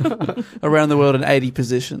Europe. Around the world in 80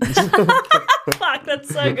 positions. Fuck, that's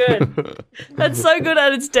so good. That's so good,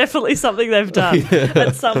 and it's definitely something they've done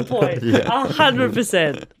at some point.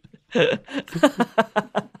 100%.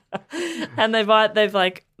 And they've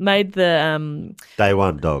like made the Day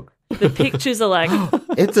one, dog. the pictures are like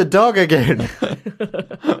It's a dog again.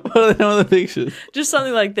 What are the other pictures? just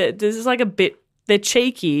something like that. This is like a bit. They're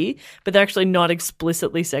cheeky, but they're actually not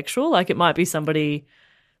explicitly sexual. Like it might be somebody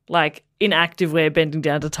like in activewear bending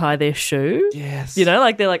down to tie their shoe. Yes. You know,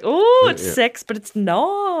 like they're like, oh, it's sex, but it's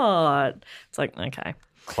not. It's like, okay.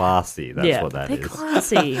 Classy. That's what that they're is.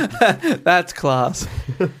 classy. That's class.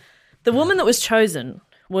 The woman that was chosen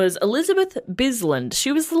was Elizabeth Bisland.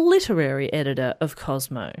 She was the literary editor of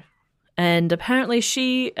Cosmo. And apparently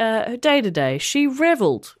she, day to day, she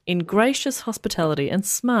revelled in gracious hospitality and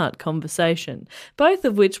smart conversation, both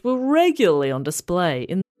of which were regularly on display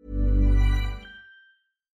in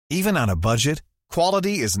Even on a budget,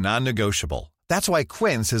 quality is non-negotiable. That's why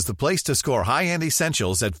Quince is the place to score high-end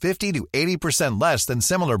essentials at 50 to 80% less than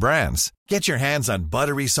similar brands. Get your hands on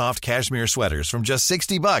buttery soft cashmere sweaters from just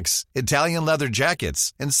 $60, Italian leather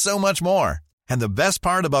jackets, and so much more. And the best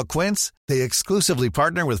part about Quince, they exclusively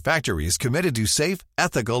partner with factories committed to safe,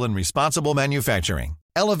 ethical, and responsible manufacturing.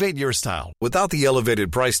 Elevate your style without the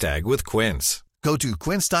elevated price tag with Quince. Go to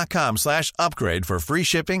quince.com/upgrade for free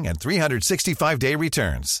shipping and 365-day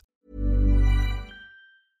returns.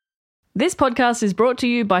 This podcast is brought to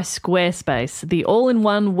you by Squarespace, the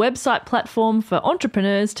all-in-one website platform for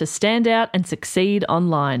entrepreneurs to stand out and succeed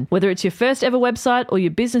online. Whether it's your first ever website or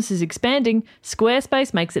your business is expanding,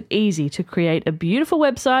 Squarespace makes it easy to create a beautiful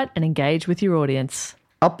website and engage with your audience.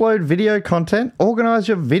 Upload video content, organize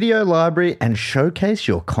your video library, and showcase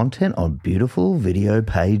your content on beautiful video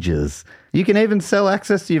pages. You can even sell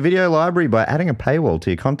access to your video library by adding a paywall to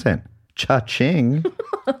your content. Cha-ching.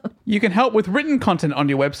 You can help with written content on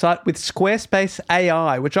your website with Squarespace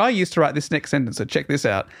AI, which I used to write this next sentence, so check this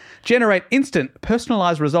out. Generate instant,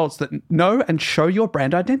 personalized results that know and show your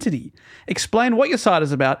brand identity. Explain what your site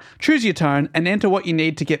is about, choose your tone, and enter what you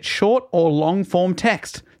need to get short or long-form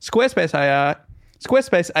text. Squarespace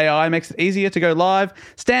AI makes it easier to go live,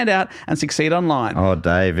 stand out, and succeed online. Oh,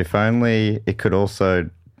 Dave, if only it could also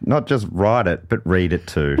not just write it, but read it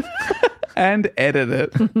too. And edit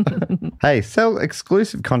it. Hey, sell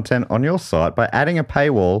exclusive content on your site by adding a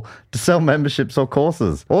paywall to sell memberships or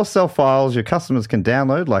courses, or sell files your customers can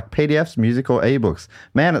download like PDFs, music, or ebooks.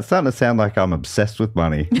 Man, it's starting to sound like I'm obsessed with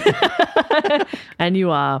money. And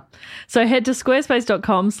you are. So head to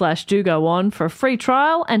squarespace.com/dogoon for a free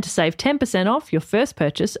trial and to save 10% off your first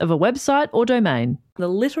purchase of a website or domain. The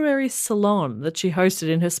literary salon that she hosted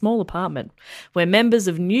in her small apartment, where members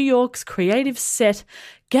of New York's creative set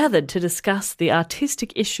gathered to discuss the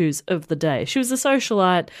artistic issues of the day. She was a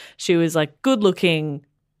socialite. She was like good looking.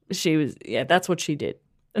 That's what she did.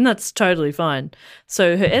 And that's totally fine.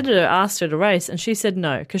 So her editor asked her to race and she said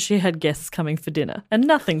no because she had guests coming for dinner and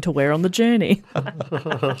nothing to wear on the journey.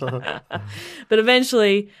 But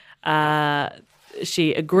eventually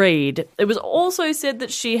she agreed. It was also said that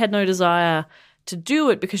she had no desire to do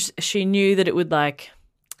it because she knew that it would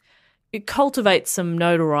cultivate some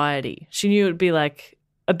notoriety. She knew it would be like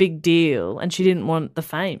a big deal and she didn't want the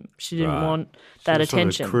fame. She didn't want that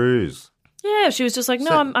attention. Cruise. Yeah, she was just like,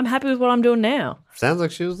 no, I'm happy with what I'm doing now. Sounds like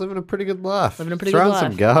she was living a pretty good life. Living a pretty good Throwing life.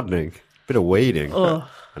 some gardening, bit of weeding, Oh.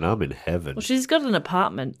 and I'm in heaven. Well, she's got an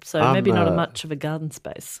apartment, so maybe not much of a garden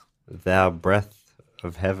space. Thou breath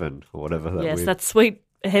of heaven, or whatever that Yes, weird- that sweet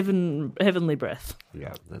heavenly breath.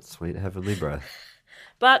 Yeah, that sweet heavenly breath.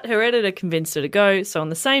 But her editor convinced her to go, so on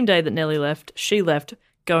the same day that Nellie left, she left,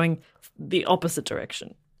 going the opposite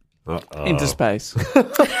direction. Uh-oh. Into space.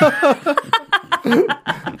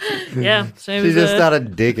 Yeah. She just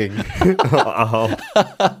started digging. Uh-oh.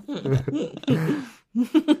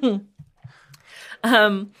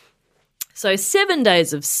 So 7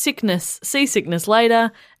 days of seasickness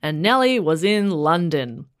later, and Nellie was in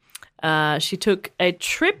London. She took a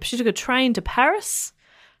train to Paris,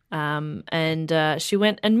 and she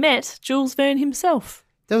went and met Jules Verne himself.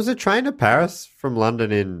 There was a train to Paris from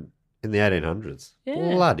London in the 1800s. Yeah.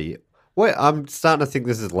 Bloody. Wait, I'm starting to think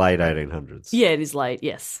this is late 1800s. Yeah, it is late,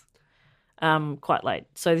 yes. Quite late.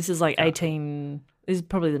 So this is like 18... This is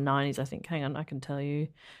probably the 90s, I think. Hang on, I can tell you.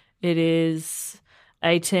 It is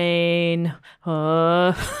 18...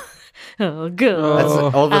 Oh, God. That's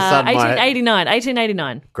all of a sudden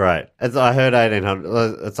 1889. Great. As I heard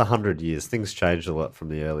 1800. It's 100 years. Things changed a lot from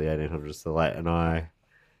the early 1800s to late, and I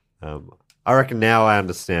reckon now I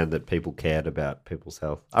understand that people cared about people's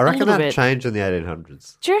health. I reckon little that bit. changed in the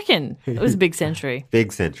 1800s. Do you reckon? It was a big century.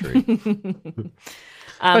 Big century.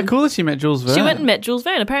 How cool that she met Jules Verne. She went and met Jules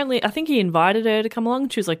Verne. Apparently, I think he invited her to come along.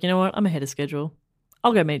 She was like, you know what? I'm ahead of schedule.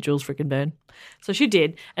 I'll go meet Jules frickin' Verne. So she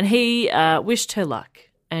did. And he wished her luck.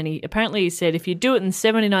 And he apparently said, if you do it in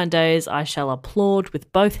 79 days, I shall applaud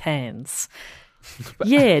with both hands.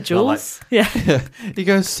 Yeah, Jules. Yeah. He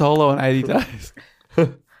goes solo on 80 days.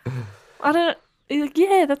 I don't... He's like,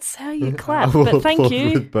 yeah, that's how you clap. But thank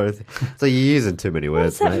you. With both. So you're using too many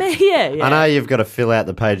words, What's that mate. mean? Yeah. I know you've got to fill out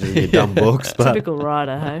the pages in your dumb books, but Typical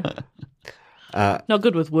writer, hey? Not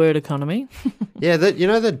good with word economy. yeah,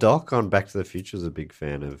 the doc on Back to the Future is a big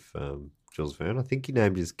fan of Jules Verne. I think he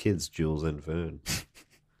named his kids Jules and Verne.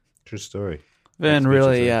 True story. Verne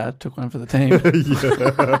really took one for the team.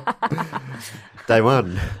 Day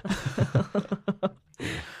one.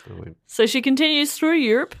 So she continues through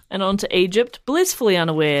Europe and on to Egypt, blissfully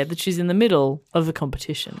unaware that she's in the middle of a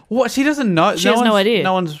competition. What? She doesn't know? She has no idea.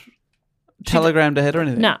 No one's telegrammed ahead or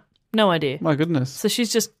anything? Nah, no idea. My goodness. So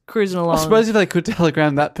she's just cruising along. I suppose if they could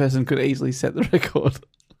telegram, that person could easily set the record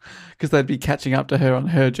because they'd be catching up to her on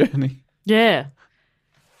her journey. Yeah.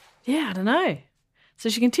 Yeah, I don't know. So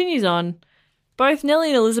she continues on. Both Nellie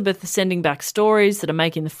and Elizabeth are sending back stories that are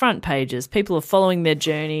making the front pages. People are following their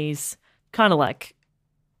journeys, kind of like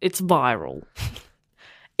it's viral.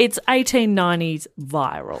 It's 1890s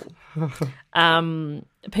viral.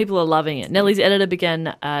 People are loving it. Nellie's editor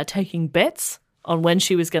began taking bets on when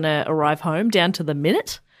she was going to arrive home down to the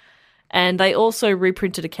minute. And they also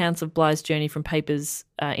reprinted accounts of Bligh's journey from papers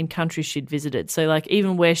in countries she'd visited. So, like,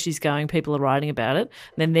 even where she's going, people are writing about it.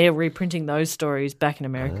 And then they're reprinting those stories back in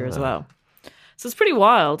America as well. So it's pretty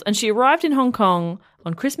wild. And she arrived in Hong Kong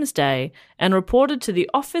on Christmas Day and reported to the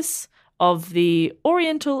office of the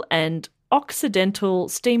Oriental and Occidental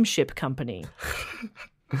Steamship Company.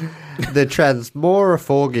 The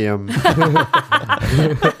Transmorphogium.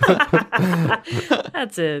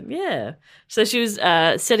 That's it, yeah. So she was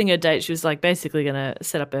setting her date. She was like basically going to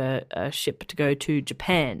set up a ship to go to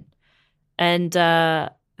Japan. And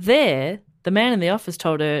there, the man in the office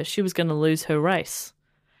told her she was going to lose her race.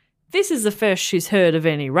 This is the first she's heard of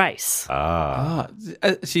any race.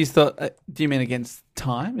 She's thought, do you mean against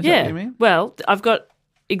time? Is that Yeah. what you mean? Well, I've got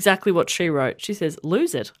exactly what she wrote. She says,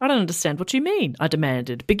 lose it? I don't understand what you mean, I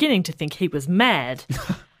demanded, beginning to think he was mad.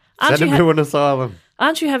 Send him to an asylum.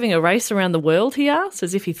 Aren't you having a race around the world, he asked,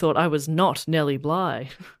 as if he thought I was not Nellie Bly.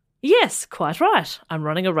 Yes, quite right. I'm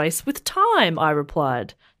running a race with Time, I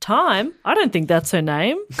replied. Time? I don't think that's her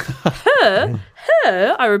name.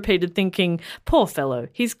 Her, I repeated, thinking, poor fellow,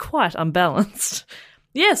 he's quite unbalanced.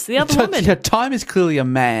 Yes, the other woman. Yeah, Time is clearly a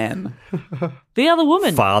man. The other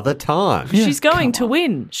woman. Father Time. She's going to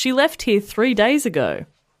win. She left here 3 days ago.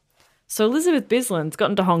 So Elizabeth Bisland's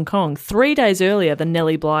gotten to Hong Kong 3 days earlier than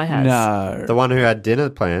Nellie Bly has. No. The one who had dinner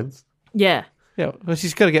plans. Yeah. Yeah, well,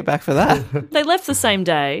 she's got to get back for that. They left the same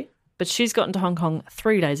day, but she's gotten to Hong Kong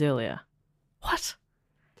 3 days earlier. What?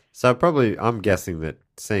 So probably, I'm guessing that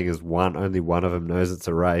seeing as only one of them knows it's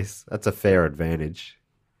a race, that's a fair advantage.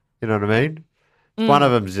 You know what I mean? One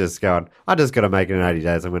of them's just going, I just got to make it in 80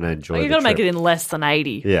 days. I'm going to enjoy it. You've got to make it in less than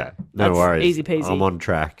 80. Yeah, no That's worries. easy peasy. I'm on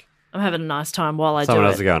track. I'm having a nice time while I Someone do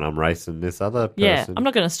else it. is going, I'm racing this other person. Yeah, I'm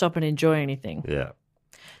not going to stop and enjoy anything. Yeah.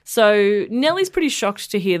 So Nellie's pretty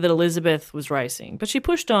shocked to hear that Elizabeth was racing, but she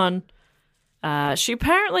pushed on. She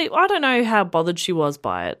apparently, I don't know how bothered she was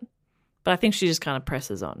by it, but I think she just kind of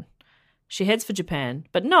presses on. She heads for Japan,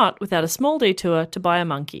 but not without a small detour to buy a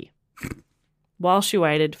monkey while she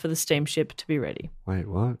waited for the steamship to be ready. Wait,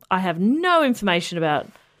 what? I have no information about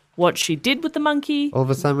what she did with the monkey. All of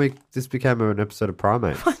a sudden, this became an episode of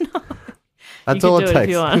Primates. I know. That's You all can it do takes. if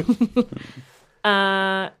you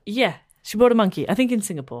want. Yeah. She bought a monkey, I think in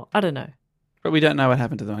Singapore. I don't know. But we don't know what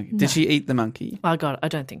happened to the monkey. Did she eat the monkey? Oh, God, I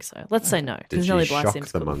don't think so. Let's say no. Did Because she Nellie Bly shock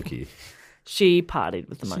seems the cool. monkey? She partied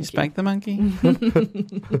with the Did monkey. she spank the monkey?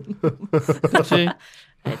 Did she?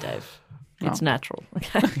 Hey, Dave. It's Oh. natural.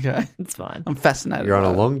 Okay. Okay. It's fine. I'm fascinated. You're on by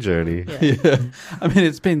a it. long journey. Yeah. I mean,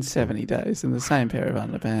 it's been 70 days in the same pair of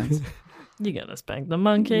underpants. You're going to spank the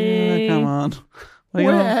monkey. Yeah, come on. What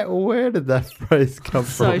are you on? Where did that phrase come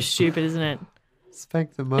So from? stupid, isn't it?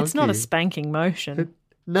 Spank the monkey. It's not a spanking motion.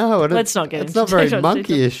 No, Let's not get it's into not very too much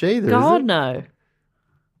monkeyish either, God, is it? no.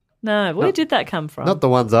 No, where No. did that come from? Not the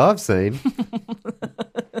ones I've seen.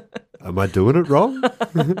 Am I doing it wrong?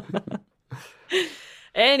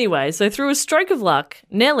 Anyway, so through a stroke of luck,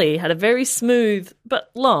 Nellie had a very smooth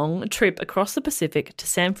but long trip across the Pacific to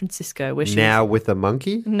San Francisco, where she Now with a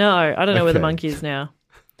monkey? No, I don't know where the Okay. monkey is now.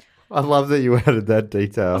 I love that you added that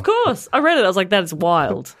detail. Of course. I read it. I was like, that is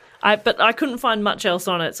wild. But I couldn't find much else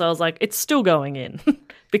on it, so I was like, it's still going in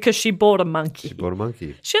because she bought a monkey. She bought a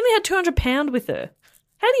monkey. She only had £200 with her.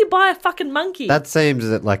 How do you buy a fucking monkey? That seems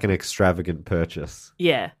like an extravagant purchase.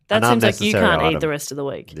 Yeah, that An seems like you unnecessary can't eat item. the rest of the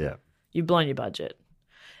week. Yeah. You've blown your budget.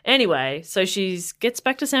 Anyway, so she gets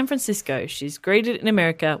back to San Francisco. She's greeted in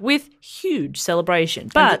America with huge celebration.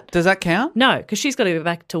 But Does that count? no, because she's got to go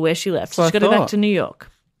back to where she left. So She's I got to go back thought. to New York.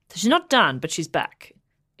 So she's not done, but she's back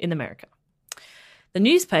in America. The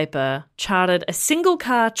newspaper chartered a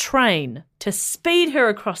single-car train to speed her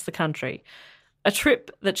across the country. A trip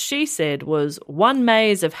that she said was one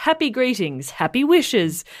maze of happy greetings, happy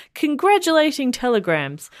wishes, congratulating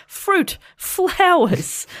telegrams, fruit,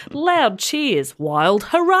 flowers, loud cheers, wild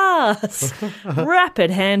hurrahs, rapid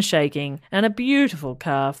handshaking, and a beautiful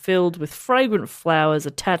car filled with fragrant flowers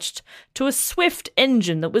attached to a swift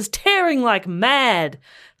engine that was tearing like mad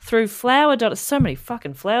through so many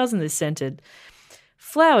fucking flowers in this scented,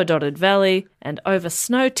 flower-dotted valley and over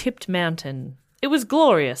snow-tipped mountain. It was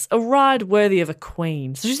glorious, a ride worthy of a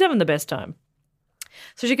queen. So she's having the best time.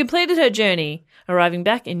 So she completed her journey, arriving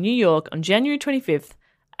back in New York on January 25th,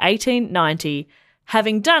 1890,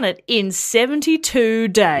 having done it in 72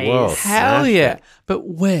 days. Whoa. Hell Smash yeah. it. But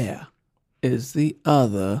where is the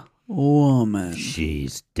other woman?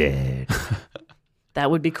 She's dead. That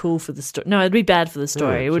would be cool for the story. No, it'd be bad for the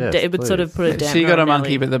story. Yeah, it Jess, would sort of please. put it down. She got a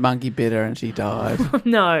monkey, but the monkey bit her and she died.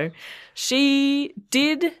 No, she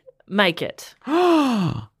did make it.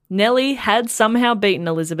 Nellie had somehow beaten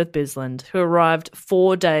Elizabeth Bisland, who arrived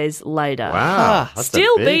 4 days later. Wow. that's a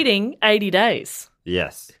Still big- beating 80 days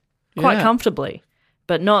Yes. quite Yeah. comfortably,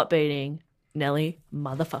 but not beating Nellie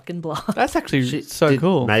motherfucking Bly. That's actually She- so did-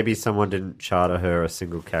 cool. Maybe someone didn't charter her a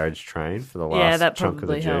single carriage train for the last Yeah, that chunk of the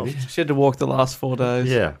probably journey. helped. She had to walk the last 4 days.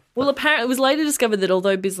 Yeah. Well, apparently it was later discovered that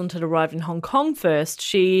although Bisland had arrived in Hong Kong first,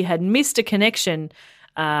 she had missed a connection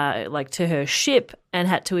to her ship and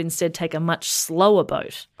had to instead take a much slower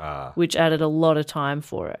boat, which added a lot of time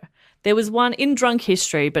for her. There was one in Drunk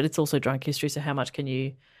History, but it's also Drunk History, so how much can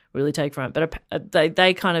you really take from it? But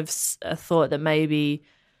they kind of thought that maybe,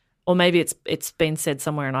 or maybe it's been said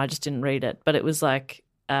somewhere and I just didn't read it, but it was like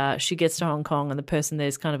she gets to Hong Kong and the person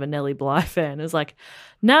there's kind of a Nellie Bly fan. It was like,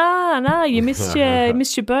 nah, you missed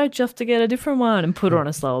your boat. You have to get a different one and put her on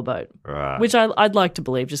a slower boat, Right. which I'd like to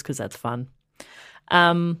believe just because that's fun.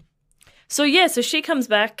 So she comes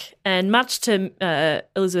back, and much to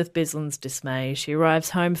Elizabeth Bisland's dismay, she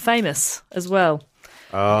arrives home famous as well.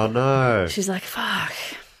 Oh, no. She's like, fuck.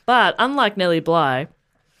 But unlike Nellie Bly,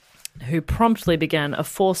 who promptly began a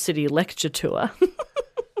 4-city lecture tour,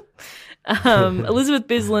 Elizabeth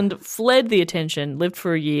Bisland fled the attention, lived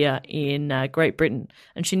for a year in Great Britain,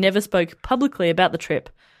 and she never spoke publicly about the trip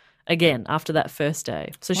again after that first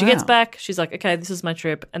day. So she gets Wow. back, she's like, okay, this is my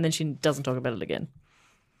trip, and then she doesn't talk about it again.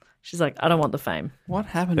 She's like, I don't want the fame. What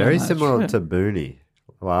happened? Very on that similar trip? to Booney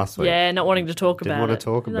last week. Yeah, not wanting to talk Didn't about want it. to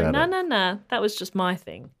talk She's about like, it. No, that was just my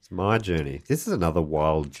thing. It's my journey. This is another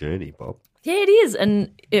wild journey, Bob. Yeah, it is.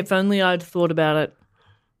 And if only I'd thought about it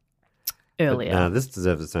earlier. No, this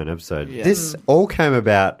deserves its own episode. Yeah. This all came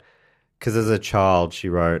about because as a child she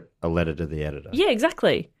wrote a letter to the editor. Yeah,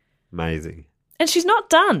 exactly. Amazing. And she's not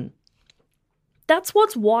done. That's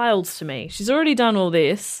what's wild to me. She's already done all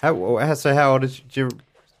this. How old is she?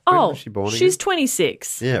 When was she born she's again?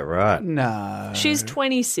 26. Yeah, right. No. She's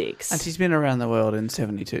 26. And she's been around the world in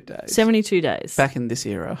 72 days. 72 days. Back in this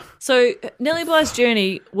era. So Nellie Bly's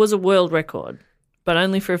journey was a world record, but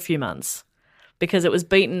only for a few months because it was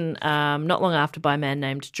beaten not long after by a man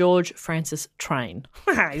named George Francis Train.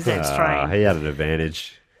 His name's Train. He had an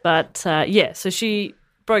advantage. But so she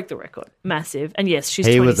broke the record. Massive. And yes, she's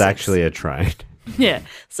He 26. was actually a train. Yeah.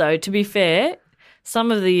 So to be fair,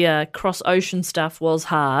 some of the cross-ocean stuff was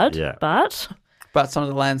hard, Yeah. but But some of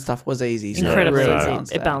the land stuff was easy. So Incredibly really easy.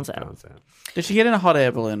 balanced It out. balanced out. Balance out. Did she get in a hot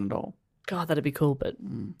air balloon at all? God, that'd be cool, but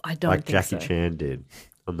I don't Like think Jackie so. Chan did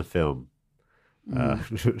on the film. I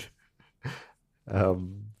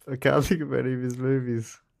can't think of any of his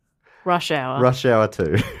movies. Rush Hour. Rush Hour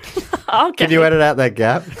 2. Okay. Can you edit out that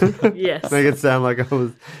gap? Yes. Make it sound like I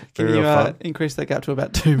was Can very you fun. increase that gap to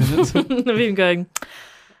about 2 minutes? of him going,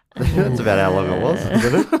 That's about how long it was,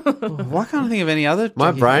 isn't it? Why can't I think of any other? My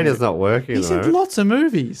Jackie brain Chan is not working. He though. said lots of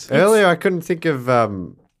movies. Earlier, I couldn't think of.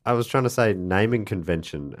 I was trying to say naming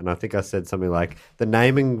convention, and I think I said something like the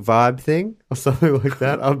naming vibe thing or something like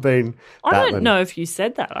that. I've been. I battling. don't know if you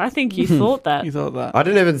said that. I think you thought that. You thought that? I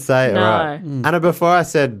didn't even say it No. right. Anna, before I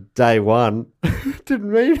said day one,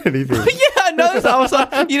 didn't mean anything. Yeah, I know. I was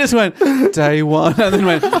like, you just went day one, and then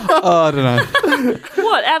went, oh, I don't know.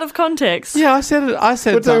 What? Out of context? Yeah, I said it. I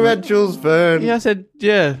said We're talking something. about Jules Verne. Yeah, I said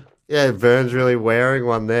yeah. Yeah, Verne's really wearing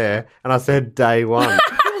one there, and I said day one.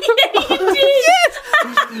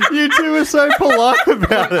 You two were so polite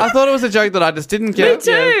about it. I thought it was a joke that I just didn't get. Me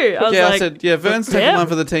too. Yeah, I was I like, said, yeah, Vern's taking yep. one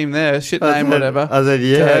for the team there. Shit I name, said- whatever. I said,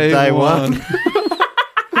 yeah, day one.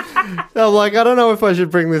 I'm like, I don't know if I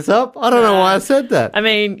should bring this up. I don't know why I said that. I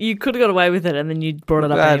mean, you could have got away with it and then you brought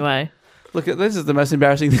it up Bad. anyway. Look, this is the most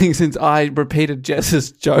embarrassing thing since I repeated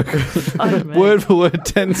Jess's joke. Oh, man. Word for word,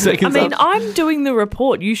 10 I seconds mean, up. I'm doing the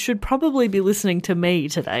report. You should probably be listening to me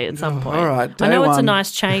today at some point. all right, I know day it's a one.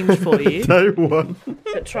 nice change for you, Day one.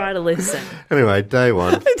 but try to listen. Anyway, day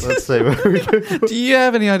one. Let's see where we go. Do you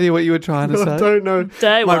have any idea what you were trying to I say? don't know.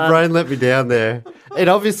 Day My one. brain let me down there. It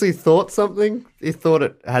obviously thought something. It thought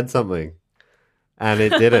it had something. And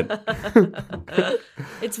it didn't.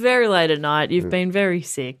 It's very late at night. You've been very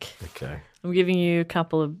sick. Okay. I'm giving you a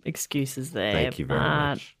couple of excuses there. Thank you very but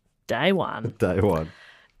much. Day one. Day one.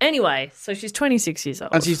 Anyway, so she's 26 years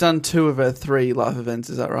old. And she's done 2 of her 3 life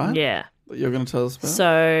events, is that right? Yeah. That you're going to tell us about?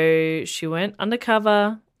 So she went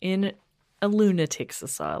undercover in a lunatics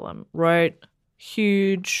asylum, wrote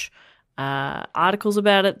huge articles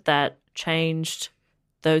about it that changed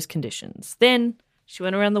those conditions. Then she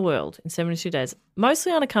went around the world in 72 days,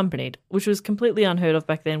 mostly unaccompanied, which was completely unheard of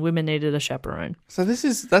back then. Women needed a chaperone. So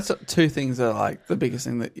that's 2 things that are like the biggest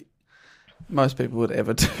thing that most people would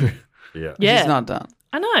ever do. Yeah. Yeah. She's not done.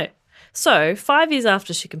 I know. So 5 years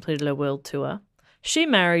after she completed her world tour, she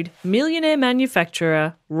married millionaire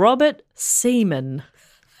manufacturer Robert Seaman.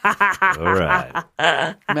 All right.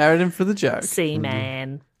 Married him for the joke.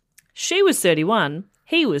 Seaman. She was 31.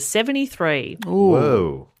 He was 73.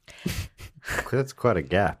 Whoa. That's quite a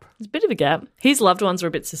gap. It's a bit of a gap. His loved ones were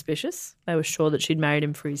a bit suspicious. They were sure that she'd married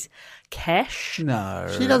him for his cash. No.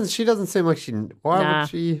 She doesn't seem like she. Why Nah. would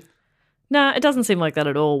she? No, it doesn't seem like that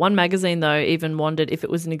at all. One magazine, though, even wondered if it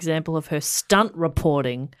was an example of her stunt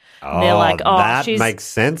reporting. And they're like, oh, that she's makes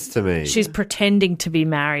sense to me. she's pretending to be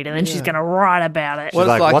married and then she's going to write about it. She's What it's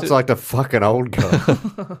like, like what's to- like to fuck an old girl?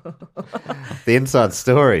 The inside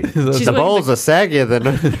story. the working balls are saggier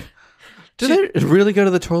than. Do they really go to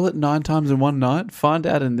the toilet 9 times in one night? Find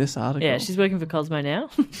out in this article. Yeah, she's working for Cosmo now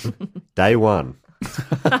Day one.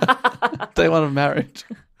 Day 1 of marriage.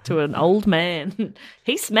 to an old man.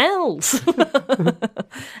 He smells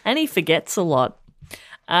and he forgets a lot.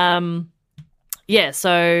 Yeah,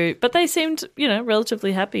 so, but they seemed,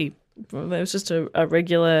 relatively happy. It was just a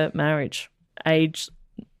regular marriage.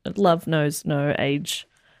 Love knows no age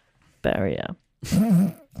barrier.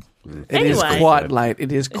 It is Anyway. quite late.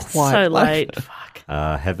 It is It's quite so late. Fuck.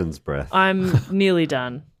 Heaven's breath. I'm nearly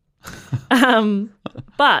done.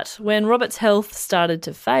 But when Robert's health started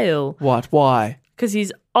to fail, What? Why? because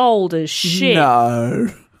he's old as shit. No.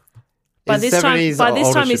 By Is this time, 70s by this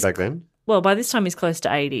older time shit he's back then. well. By this time he's close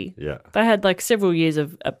to 80. Yeah. They had like several years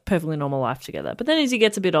of a perfectly normal life together. But then as he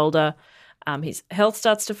gets a bit older, his health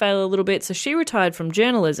starts to fail a little bit. So she retired from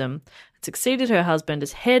journalism and succeeded her husband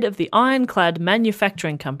as head of the Ironclad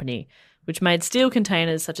Manufacturing Company, which made steel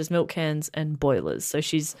containers such as milk cans and boilers. So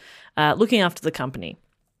she's looking after the company.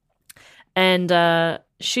 And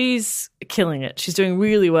she's killing it. She's doing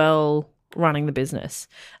really well running the business.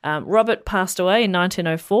 Robert passed away in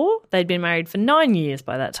 1904. They'd been married for 9 years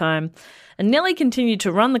by that time. And Nellie continued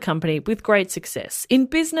to run the company with great success. In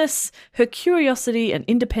business, her curiosity and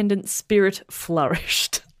independent spirit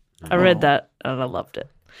flourished. I read that and I loved it.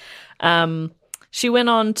 She went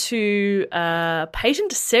on to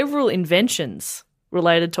patent several inventions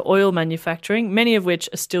related to oil manufacturing, many of which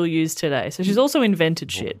are still used today. So she's also invented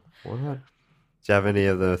shit. What? Do you have any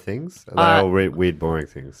other things? Are they all weird, boring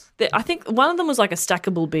things? I think one of them was like a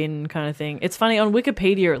stackable bin kind of thing. It's funny, on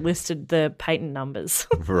Wikipedia it listed the patent numbers.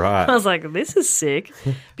 Right. I was like, this is sick.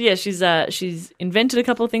 But yeah, she's invented a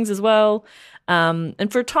couple of things as well.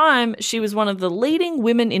 And for a time, she was one of the leading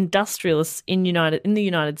women industrialists in the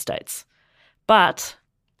United States. But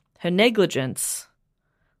her negligence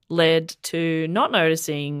led to not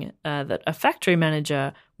noticing that a factory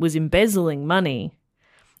manager was embezzling money,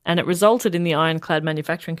 and it resulted in the ironclad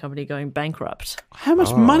manufacturing company going bankrupt. How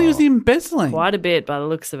much money was he embezzling? Quite a bit by the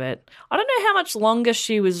looks of it. I don't know how much longer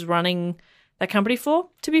she was running that company for.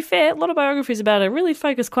 To be fair, a lot of biographies about her really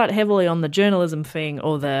focus quite heavily on the journalism thing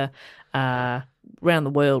or the round the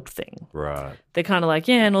world thing. Right. They're kind of like,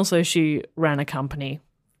 yeah, and also she ran a company,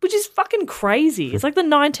 which is fucking crazy. It's like the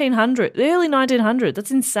early 1900s.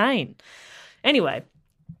 That's insane. Anyway.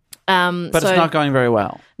 But it's not going very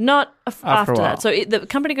well. Not after a while. that. So the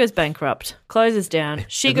company goes bankrupt, closes down.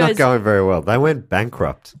 She It's goes. not going very well. They went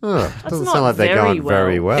bankrupt. Doesn't not sound like they're very going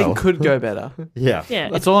very well. It could go better. Yeah. Yeah,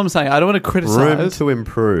 That's all I'm saying. I don't want to Room criticize. to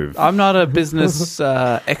improve. I'm not a business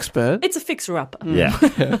expert. it's a fixer-upper.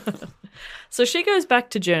 Yeah. So she goes back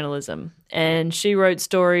to journalism, and she wrote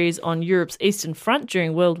stories on Europe's Eastern Front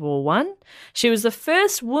during World War I. She was the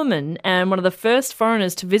first woman and one of the first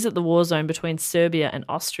foreigners to visit the war zone between Serbia and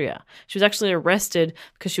Austria. She was actually arrested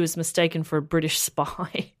because she was mistaken for a British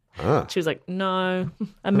spy. Ah. She was like, no,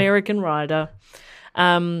 American writer.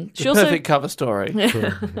 She also Perfect cover story.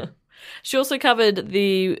 She also covered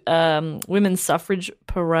the Women's Suffrage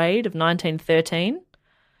Parade of 1913.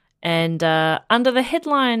 And under the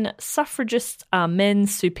headline, Suffragists Are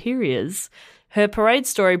Men's Superiors, her parade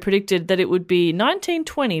story predicted that it would be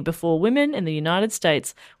 1920 before women in the United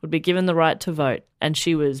States would be given the right to vote. And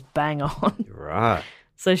she was bang on. Right.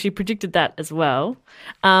 So she predicted that as well.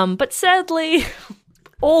 But sadly,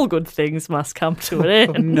 all good things must come to an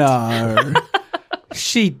end. No.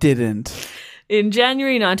 She didn't. In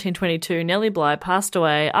January 1922, Nellie Bly passed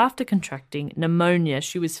away after contracting pneumonia.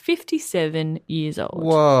 She was 57 years old.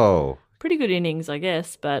 Whoa. Pretty good innings, I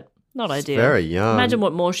guess, but not ideal. Very young. Imagine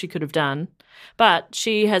what more she could have done. But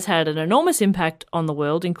she has had an enormous impact on the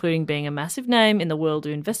world, including being a massive name in the world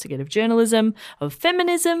of investigative journalism, of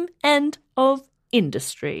feminism, and of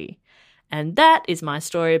industry. And that is my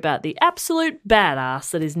story about the absolute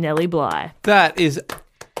badass that is Nellie Bly. That is...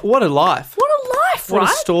 What a life. What a life, What right?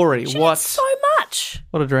 a story. She What- did so much.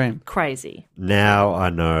 What a dream. Crazy. Now I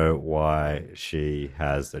know why she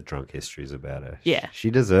has the drunk histories about her. Yeah. She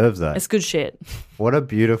deserves that. It's good shit. What a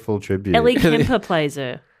beautiful tribute. Ellie Kemper plays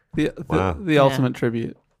her. The ultimate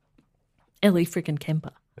tribute. Ellie freaking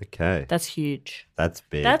Kemper. Okay. That's huge. That's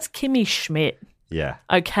big. That's Kimmy Schmidt. Yeah.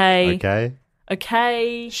 Okay. Okay.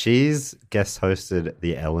 Okay. She's guest hosted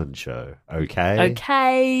The Ellen Show. Okay.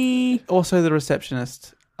 Okay. Also the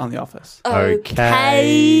receptionist on The Office.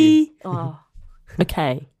 Okay. Oh.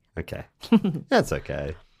 Okay. Okay. That's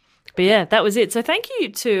okay. But yeah, that was it. So thank you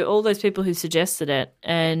to all those people who suggested it.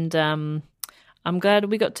 And I'm glad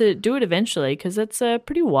we got to do it eventually because it's a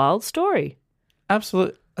pretty wild story.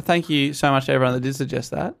 Absolutely. Thank you so much to everyone that did suggest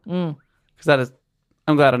that. Because that is...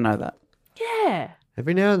 I'm glad I know that. Yeah.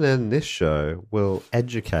 Every now and then, this show will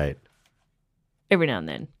educate Every now and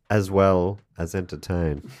then. as well as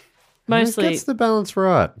entertain. Mostly. It gets the balance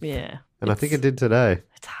right. Yeah. And I think it did today.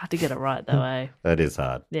 It's hard to get it right though, eh? That is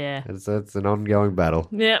hard. Yeah. It's an ongoing battle.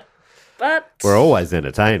 Yep. But We're always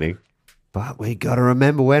entertaining. But we got to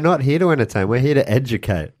remember, we're not here to entertain. We're here to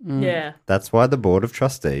educate. yeah. That's why the Board of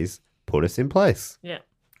Trustees put us in place. Yeah.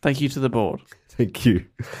 Thank you to the board. Thank you.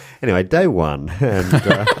 Anyway, day one. And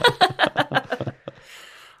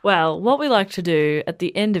Well, what we like to do at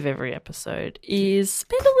the end of every episode is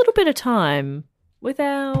spend a little bit of time with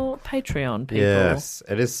our Patreon people. yes,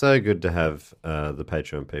 it is so good to have the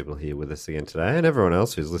Patreon people here with us again today, and everyone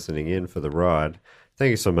else who's listening in for the ride.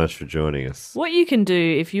 Thank you so much for joining us. What you can do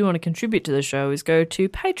if you want to contribute to the show is go to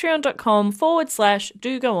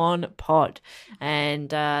patreon.com/dogoonpod. And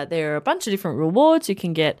there are a bunch of different rewards. You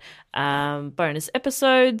can get bonus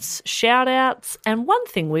episodes, shout outs. And one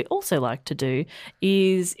thing we also like to do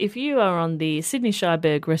is if you are on the Sydney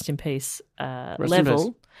Scheiberg Rest in Peace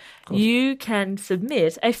level, you can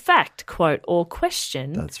submit a fact, quote, or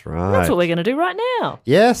question. That's right. That's what we're going to do right now.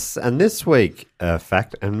 Yes, and this week,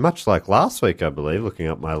 fact, and much like last week, I believe, looking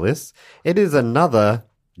up my list, it is another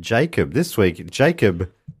Jacob. This week, Jacob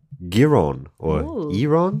Giron, or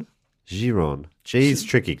Giron? Giron. G's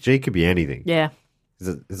tricky. G could be anything. Yeah. Is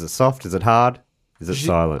it soft? Is it hard? Is it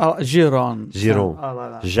silent? Giron. Giron. I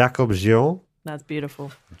like that. Jacob Giron. That's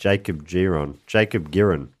beautiful. Jacob Giron. Jacob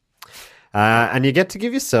Giron. And you get to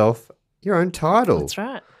give yourself your own title. That's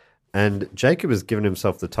right. And Jacob has given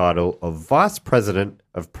himself the title of Vice President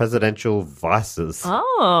of Presidential Vices.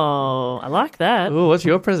 Oh, I like that. Ooh, what's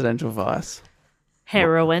your presidential vice?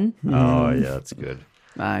 Heroin. Oh, yeah, that's good.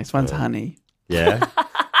 Nice. One's honey. Yeah.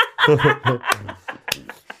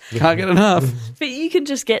 Can't get enough. But you can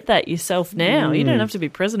just get that yourself now. You don't have to be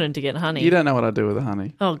president to get honey. You don't know what I do with the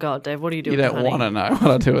honey. Oh, God, Dave, what do you do You with the don't honey? want to know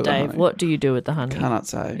what I do with the Dave, honey. what do you do with the honey? Cannot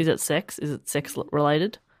say. Is it sex? Is it sex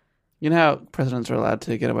related? You know how presidents are allowed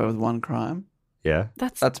to get away with one crime? Yeah.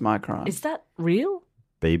 That's my crime. Is that real?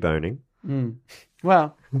 Bee boning.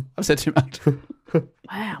 Well, I've said too much.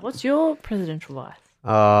 Wow. What's your presidential vice?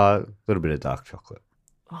 A little bit of dark chocolate.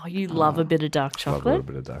 Oh, you love a bit of dark Love a little chocolate.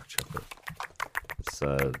 bit of dark chocolate. It's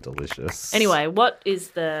so delicious. Anyway, what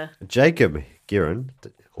is the... Jacob Giron,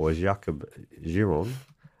 or Jacob Giron,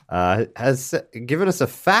 has given us a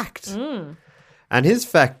fact. And his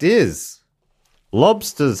fact is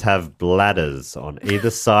lobsters have bladders on either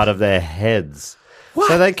side of their heads. What?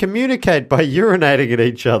 So they communicate by urinating at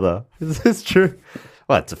each other. Is this true?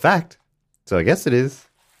 Well, it's a fact. So I guess it is.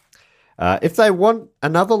 If they want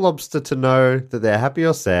another lobster to know that they're happy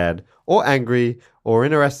or sad or angry or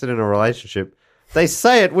interested in a relationship, they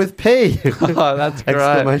say it with P. Oh, that's great.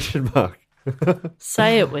 Exclamation mark.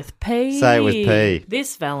 Say it with P. Say it with P.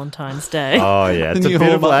 This Valentine's Day. Oh, yeah. It's a new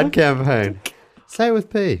beautiful hormone. ad campaign. Say it with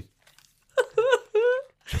P.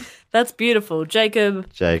 That's beautiful. Jacob,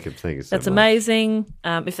 Jacob, thank you so that's much. amazing.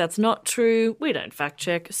 If that's not true, we don't fact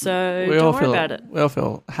check, so don't worry about it. We all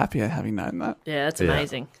feel happier having known that. Yeah, that's Yeah.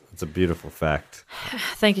 amazing. It's a beautiful fact.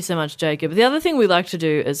 Thank you so much, Jacob. The other thing we like to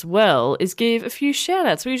do as well is give a few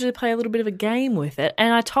shout-outs. We usually play a little bit of a game with it,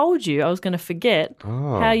 and I told you I was going to forget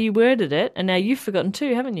how you worded it, and now you've forgotten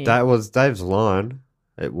too, haven't you? That was Dave's line.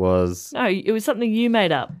 It was... No, it was something you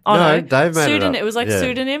made up. Oh, No, no. Dave made it up. It was like Yeah.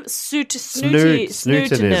 pseudonym. Snootonyms.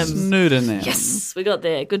 Snoodonym. Yes, we got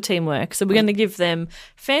there. Good teamwork. So we're going to give them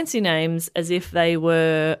fancy names as if they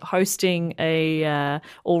were hosting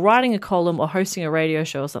or writing a column or hosting a radio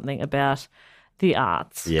show or something about the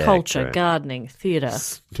arts, Yeah, culture, great. gardening, theatre,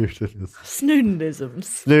 Snootonyms.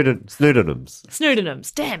 snoodonisms, Snootonyms.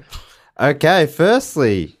 snoodonyms. Damn. Okay,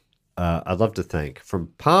 firstly, I'd love to thank from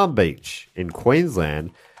Palm Beach in Queensland,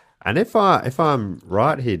 and if I'm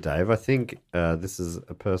right here, Dave, I think this is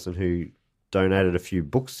a person who donated a few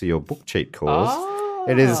books to your book cheat cause.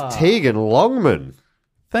 It is Tegan Longman.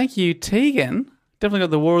 Thank you, Tegan. Definitely got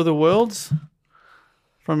the War of the Worlds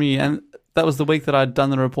from you. And that was the week that I'd done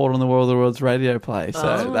the report on the War of the Worlds radio play.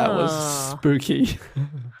 So that was spooky.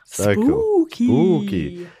 So cool.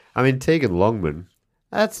 Spooky. I mean, Tegan Longman.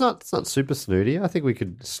 It's not super snooty. I think we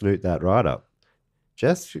could snoot that right up.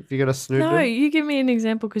 Jess, have you got a snoot? No, it? you give me an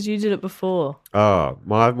example because you did it before. Oh,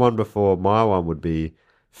 my one would be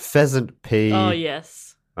Pheasant P. Oh,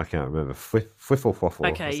 yes. I can't remember. Whiffle waffle.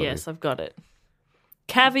 Okay, yes, I've got it.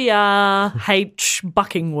 Caviar H.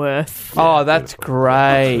 Buckingworth. Oh, that's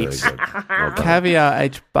great. Very good. Well done. Caviar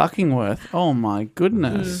H. Buckingworth. Oh, my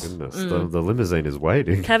goodness. Goodness, the limousine is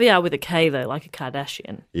waiting. Caviar with a K, though, like a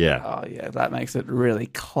Kardashian. Yeah. Oh, yeah, that makes it really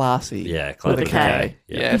classy. Yeah, With a classic K.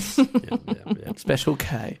 Yeah. Yes. Yeah. Special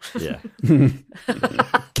K. Yeah.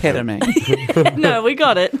 Ketamine. No, we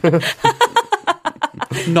got it.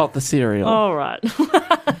 Not the cereal. All right.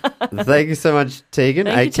 Thank you so much, Tegan,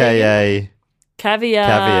 Thank you, a.k.a.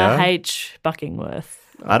 Caviar H. Buckingworth.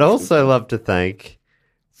 I'd also love to thank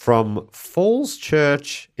from Falls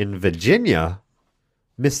Church in Virginia,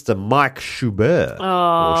 Mr. Mike Schubert.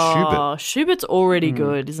 Oh, Schubert's already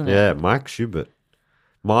good, isn't it? Yeah, Mike Schubert.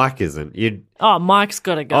 Mike isn't. You'd Oh, Mike's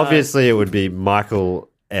got to go. obviously it would be Michael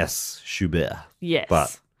S. Schubert. Yes.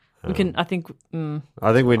 but, we can. I think. I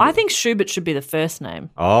I think Schubert should be the first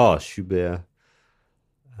name. Oh, Schubert.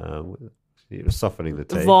 You're softening the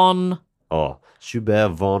T. Von. Oh,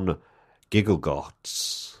 Schubert von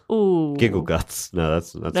Gigglegots. Ooh. Giggleguts. No,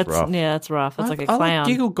 that's rough. Yeah, that's rough. That's like a I clown. like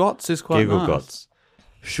Giggle Gots is quite nice. Gigglegots.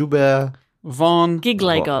 Schubert Von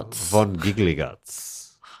Gigglegots. von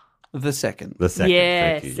Giggleguts. the second. The second.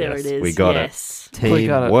 Yes, Thank you. there Yes, it is. We got Yes. it. We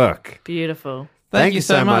got it. Teamwork. Beautiful. Thank you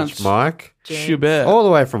so much, Mike. Schubert. All the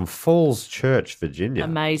way from Falls Church, Virginia.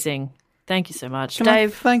 Amazing. Thank you so much, Can I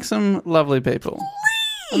Dave. thank some lovely people?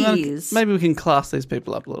 And then Please. maybe we can class these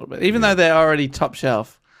people up a little bit. Even though they're already top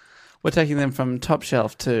shelf, we're taking them from top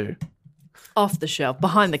shelf to... Off the shelf,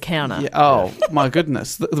 behind the counter. Yeah, oh, my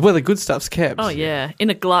goodness. Where the good stuff's kept. Oh yeah, in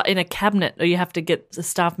a cabinet, or you have to get the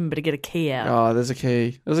staff member to get a key out. Oh, there's a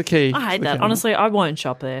key. There's a key. I hate to the that. cabinet. Honestly, I won't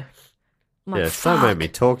shop there. I'm like, Yeah, so fuck. made me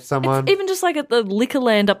talk to someone. Even just like at the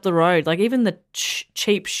Liquorland up the road, like even the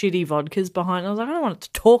cheap, shitty vodkas behind. I was like, I don't want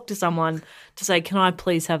to talk to someone to say, "Can I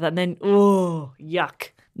please have that?" And then, oh, yuck,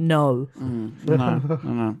 no.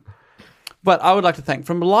 No. But I would like to thank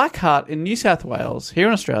from Leichhardt in New South Wales, here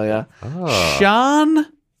in Australia, Sean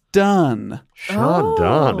Dunn. Sean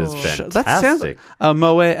Dunn is fantastic. That sounds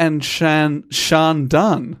Moe and Sean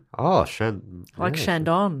Dunn. Oh, Sean. Like yeah.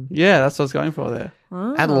 Shandon. Yeah, that's what I was going for there.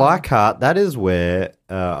 And Leichhardt, that is where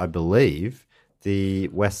I believe the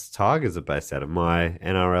West Tigers are based out of, my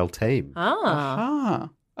NRL team. Ah,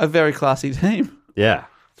 a very classy team. Yeah,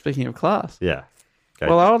 Speaking of class. yeah. Go-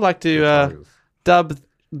 Well, I would like to Tigers. dub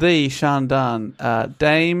the Sean Dunn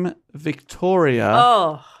Dame Victoria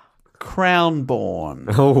Oh, Crownborn.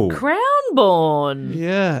 Oh, Crownborn.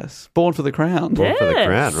 Yes, born for the crown. born for the Yes.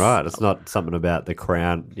 crown, right? It's not something about the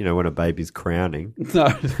crown, when a baby's crowning. No,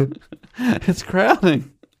 it's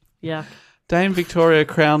crowning. Yeah, Dame Victoria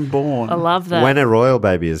Crownborn. I love that. When a royal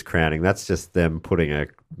baby is crowning, that's just them putting a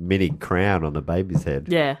mini crown on the baby's head.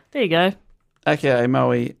 Yeah, there you go. AKA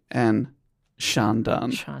Moe and Sean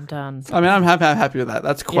Dunn. Shandon. I mean, I'm happy with that.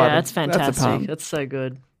 That's quite. Yeah, that's That's a fantastic. pun. That's so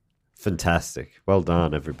good. Fantastic. Well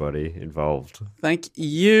done, everybody involved. Thank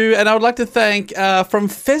you. And I would like to thank from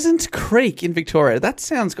Pheasant Creek in Victoria. That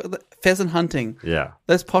sounds good. Pheasant hunting. Yeah.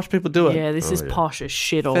 Those posh people do it. Yeah, this is yeah. posh as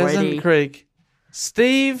shit Pheasant already. Creek.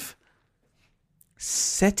 Steve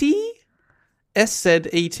Setti?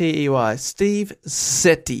 S-Z-E-T-E-Y. Steve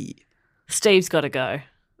Setti. Steve's got to go.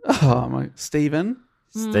 Oh, my. Stephen?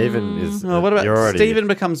 Stephen is. Oh, what about you're already- Stephen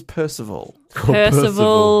becomes Percival?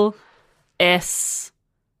 Percival S.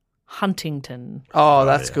 Huntington. Oh,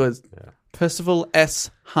 that's yeah. good. Percival S.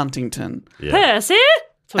 Huntington. Yeah. Percy?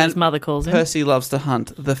 That's what And his mother calls him. Percy loves to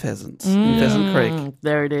hunt the pheasants in Pheasant Creek.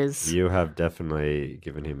 There it is. You have definitely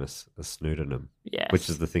given him a snootonym, Yes. which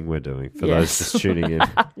is the thing we're doing for Yes. those just tuning in.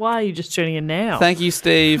 Why are you just tuning in now? Thank you,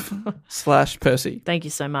 Steve / Percy. Thank you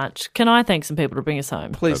so much. Can I thank some people to bring us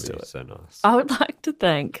home? Please do That'd be it. so nice. I would like to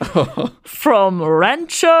thank from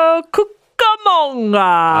Rancho Cucamonga.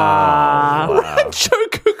 Rancho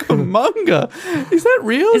Cucamonga. Is that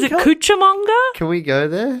real? Is it Cucamonga? Can we go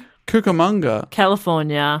there? Cucamonga?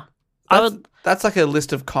 California. That's like a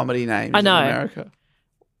list of comedy names I know. in America.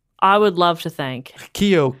 I would love to thank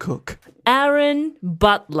Keo Cook. Aaron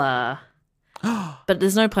Butler. But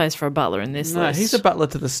there's no place for a butler in this No, list. he's a butler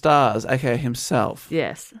to the stars, aka himself.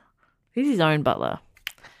 Yes. He's his own butler.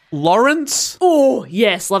 Lawrence Oh,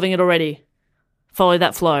 yes. Loving it already. Follow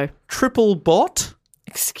that flow. Triple Bot.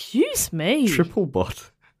 Excuse me. Triple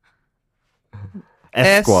bot.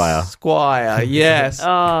 Esquire. Esquire, yes.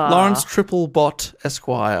 Lawrence Triple Bot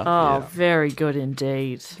Esquire. Oh, very good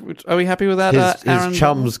indeed. Are we happy with that, Aaron? His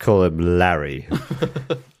chums call him Larry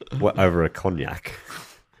over a cognac.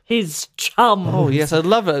 His chum. Oh, yes. I'd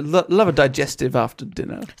love a digestive after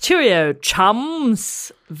dinner. Cheerio,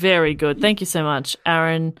 chums. Very good. Thank you so much,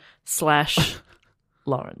 Aaron /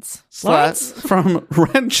 Lawrence. Lawrence? From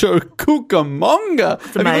Rancho Cucamonga.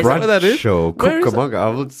 Have you amazing. guessed what that is? Sure. Where is it? Cucamonga.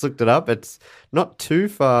 I've just looked it up. It's not too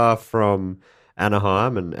far from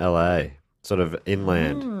Anaheim and LA, sort of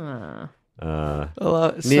inland.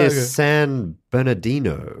 Oh, it's Near so good. San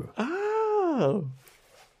Bernardino. Oh.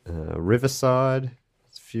 Riverside.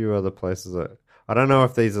 There's a few other places. I don't know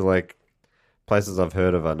if these are like places I've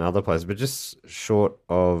heard of in other places, but just short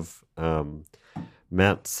of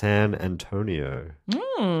Mount San Antonio,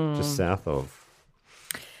 just south of.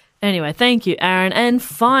 Anyway, thank you, Aaron. And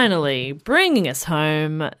finally, bringing us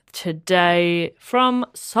home today from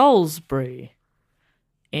Salisbury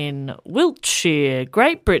in Wiltshire,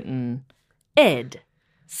 Great Britain, Ed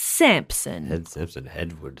Sampson. Ed Sampson,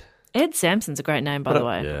 Hedwood. Ed Sampson's a great name, by the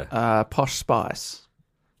way. Yeah. Posh Spice.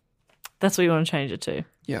 That's what you want to change it to.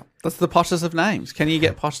 Yeah. That's the poshest of names. Can you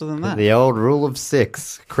get posher than that? The old rule of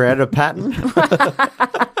 6. Create a pattern.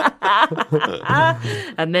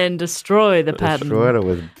 And then destroy the pattern. Destroyed it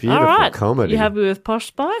with beautiful All right. comedy. You happy with Posh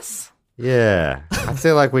Spice? Yeah. I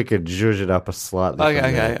feel like we could zhuzh it up a slightly. Okay, from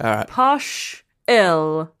okay, there. all right. Posh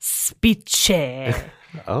El Spiche.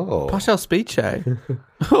 Oh. Posh El Spiche.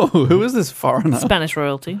 Oh, who is this foreigner? Spanish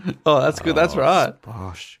royalty. Oh, that's good. That's right.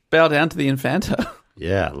 Posh. Bow down to the Infanta.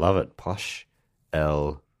 Yeah, love it. Posh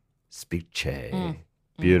El Spiche.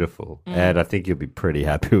 Beautiful. And I think you'll be pretty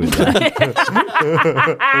happy with that.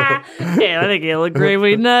 Yeah, I think you'll agree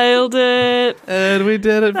we nailed it. And we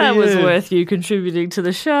did it for That you. was worth you contributing to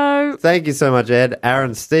the show. Thank you so much, Ed.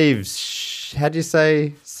 Aaron, Steve, how'd you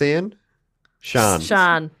say Cian?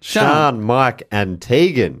 Sean. Sean, Mike, and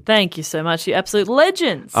Tegan. thank you so much, you absolute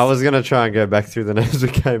legends. I was going to try and go back through the names we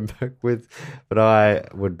came back with, but I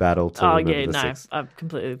would battle to Oh, remember yeah, the no, 6. I've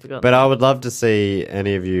completely forgotten. But I would love to see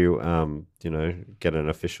any of you, get an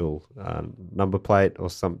official number plate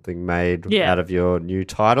or something made Yeah. out of your new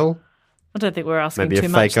title. I don't think we're asking Maybe too a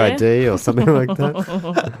much fake there. ID or something like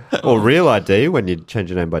that. Or real ID when you change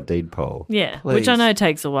your name by deed poll. Yeah, Please. which I know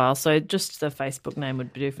takes a while, so just the Facebook name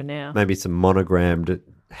would do for now. Maybe some monogrammed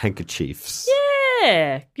handkerchiefs.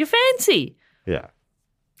 Yeah, you're fancy. Yeah.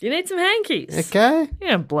 You need some hankies. Okay. You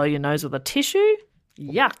don't blow your nose with a tissue.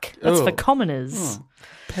 Yuck. That's for Oh. commoners. Oh,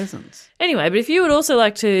 peasants. Anyway, but if you would also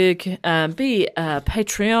like to be a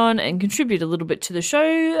Patreon and contribute a little bit to the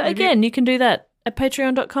show, again, you can do that at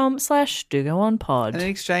patreon.com/dogoonpod. And in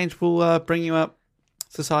exchange, we'll bring you up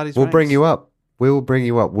society's We'll ranks. bring you up. We will bring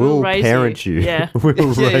you up. We'll raise parent you. Yeah. We'll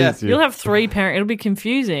Yeah, yeah. raise you. You'll have 3 parents. It'll be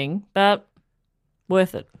confusing, but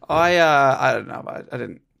worth it. I don't know. I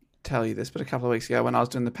didn't tell you this, but a couple of weeks ago when I was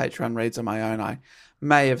doing the Patreon reads on my own, I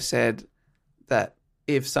may have said that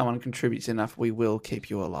if someone contributes enough, we will keep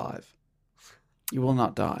you alive. You will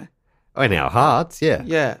not die. Oh, in our hearts, yeah.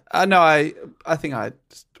 Yeah. No, I think I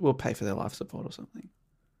just will pay for their life support or something.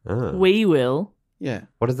 Ah. We will. Yeah.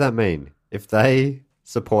 What does that mean? If they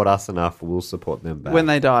support us enough, we'll support them back. When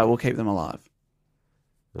they die, we'll keep them alive.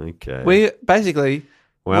 Okay. We basically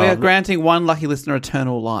Well, we are granting one lucky listener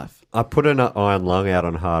eternal life. I put an iron lung out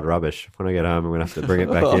on hard rubbish. When I get home, I'm going to have to bring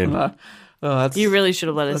it back Oh, in. no. Oh, that's, You really should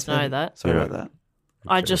have let us that's know heavy. that. Sorry Yeah. about that.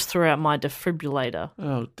 I just threw out my defibrillator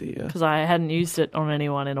Oh dear. because I hadn't used it on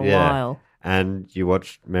anyone in a Yeah. while. And you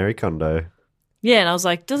watched Mary Kondo. Yeah, and I was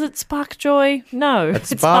like, does it spark joy? No, it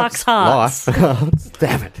sparks hearts. life.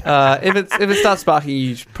 Damn it. If it starts sparking,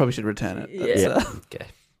 you probably should return it. That's, Yeah. Okay.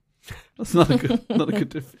 that's not a good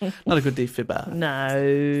defibber.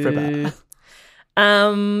 No.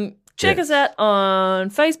 Check Yeah. us out on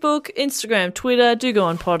Facebook, Instagram, Twitter. Do go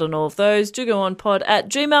on pod on all of those. Do go on pod at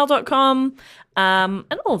gmail.com. And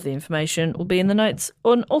all of the information will be in the notes.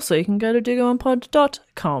 And also, you can go to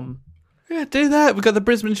dogoonpod.com. Yeah, do that. We've got the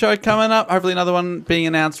Brisbane show coming up. Hopefully another one being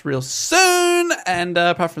announced real soon. And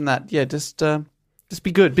apart from that, yeah, just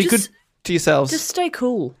be good. Be good to yourselves Just stay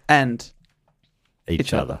cool. and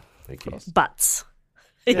Each other. Thank you. Butts.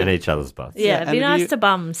 And each other's butts. Yeah, and be if nice you- to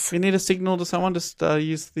bums. if you need a signal to someone, just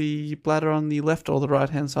use the bladder on the left or the right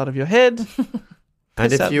hand side of your head.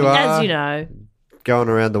 And if you As are you know. going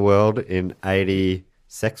around the world in 80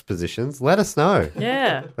 sex positions, let us know.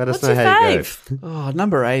 Yeah. Let us What's know your how you fave? go. Oh,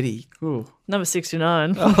 number 80. Ooh. Number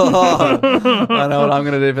 69. Oh, I know what I'm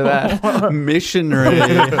going to do for that. Missionary.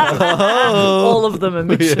 All of them are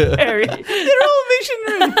missionary. They're all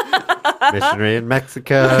missionary. Missionary in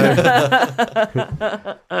Mexico.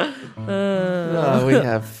 Oh, we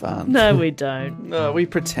have fun. No, we don't. No, we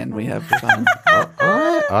pretend we have fun.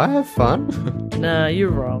 I have fun. No, you're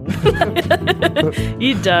wrong.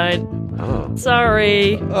 You don't. Oh.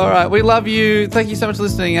 Sorry. All right, we love you. Thank you so much for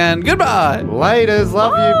listening, and goodbye. Laters.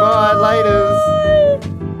 Love you. Bye. Laters.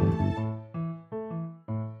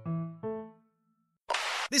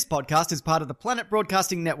 This podcast is part of the Planet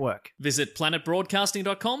Broadcasting Network. Visit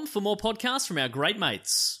planetbroadcasting.com for more podcasts from our great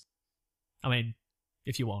mates. I mean,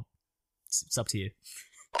 if you want. It's up to you.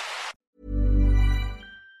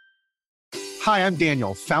 Hi, I'm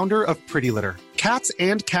Daniel, founder of Pretty Litter. Cats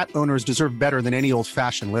and cat owners deserve better than any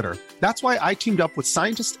old-fashioned litter. That's why I teamed up with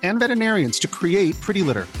scientists and veterinarians to create Pretty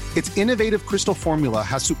Litter. Its innovative crystal formula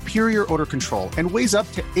has superior odor control and weighs up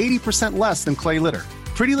to 80% less than clay litter.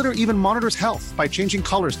 Pretty Litter even monitors health by changing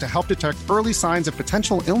colors to help detect early signs of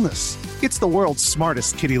potential illness. It's the world's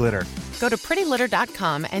smartest kitty litter. Go to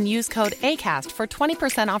prettylitter.com and use code ACAST for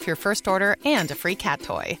 20% off your first order and a free cat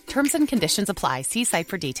toy. Terms and conditions apply. See site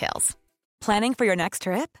for details. Planning for your next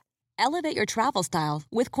trip? Elevate your travel style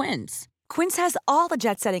with Quince. Quince has all the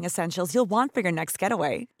jet-setting essentials you'll want for your next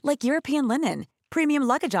getaway, like European linen, premium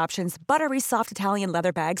luggage options, buttery soft Italian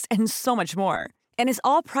leather bags, and so much more. And is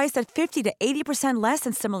all priced at 50 to 80% less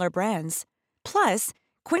than similar brands. Plus,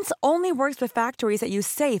 Quince only works with factories that use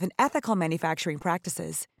safe and ethical manufacturing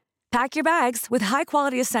practices. Pack your bags with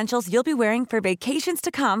high-quality essentials you'll be wearing for vacations to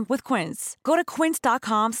come with Quince. Go to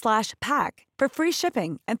quince.com/pack for free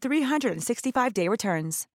shipping and 365-day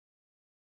returns.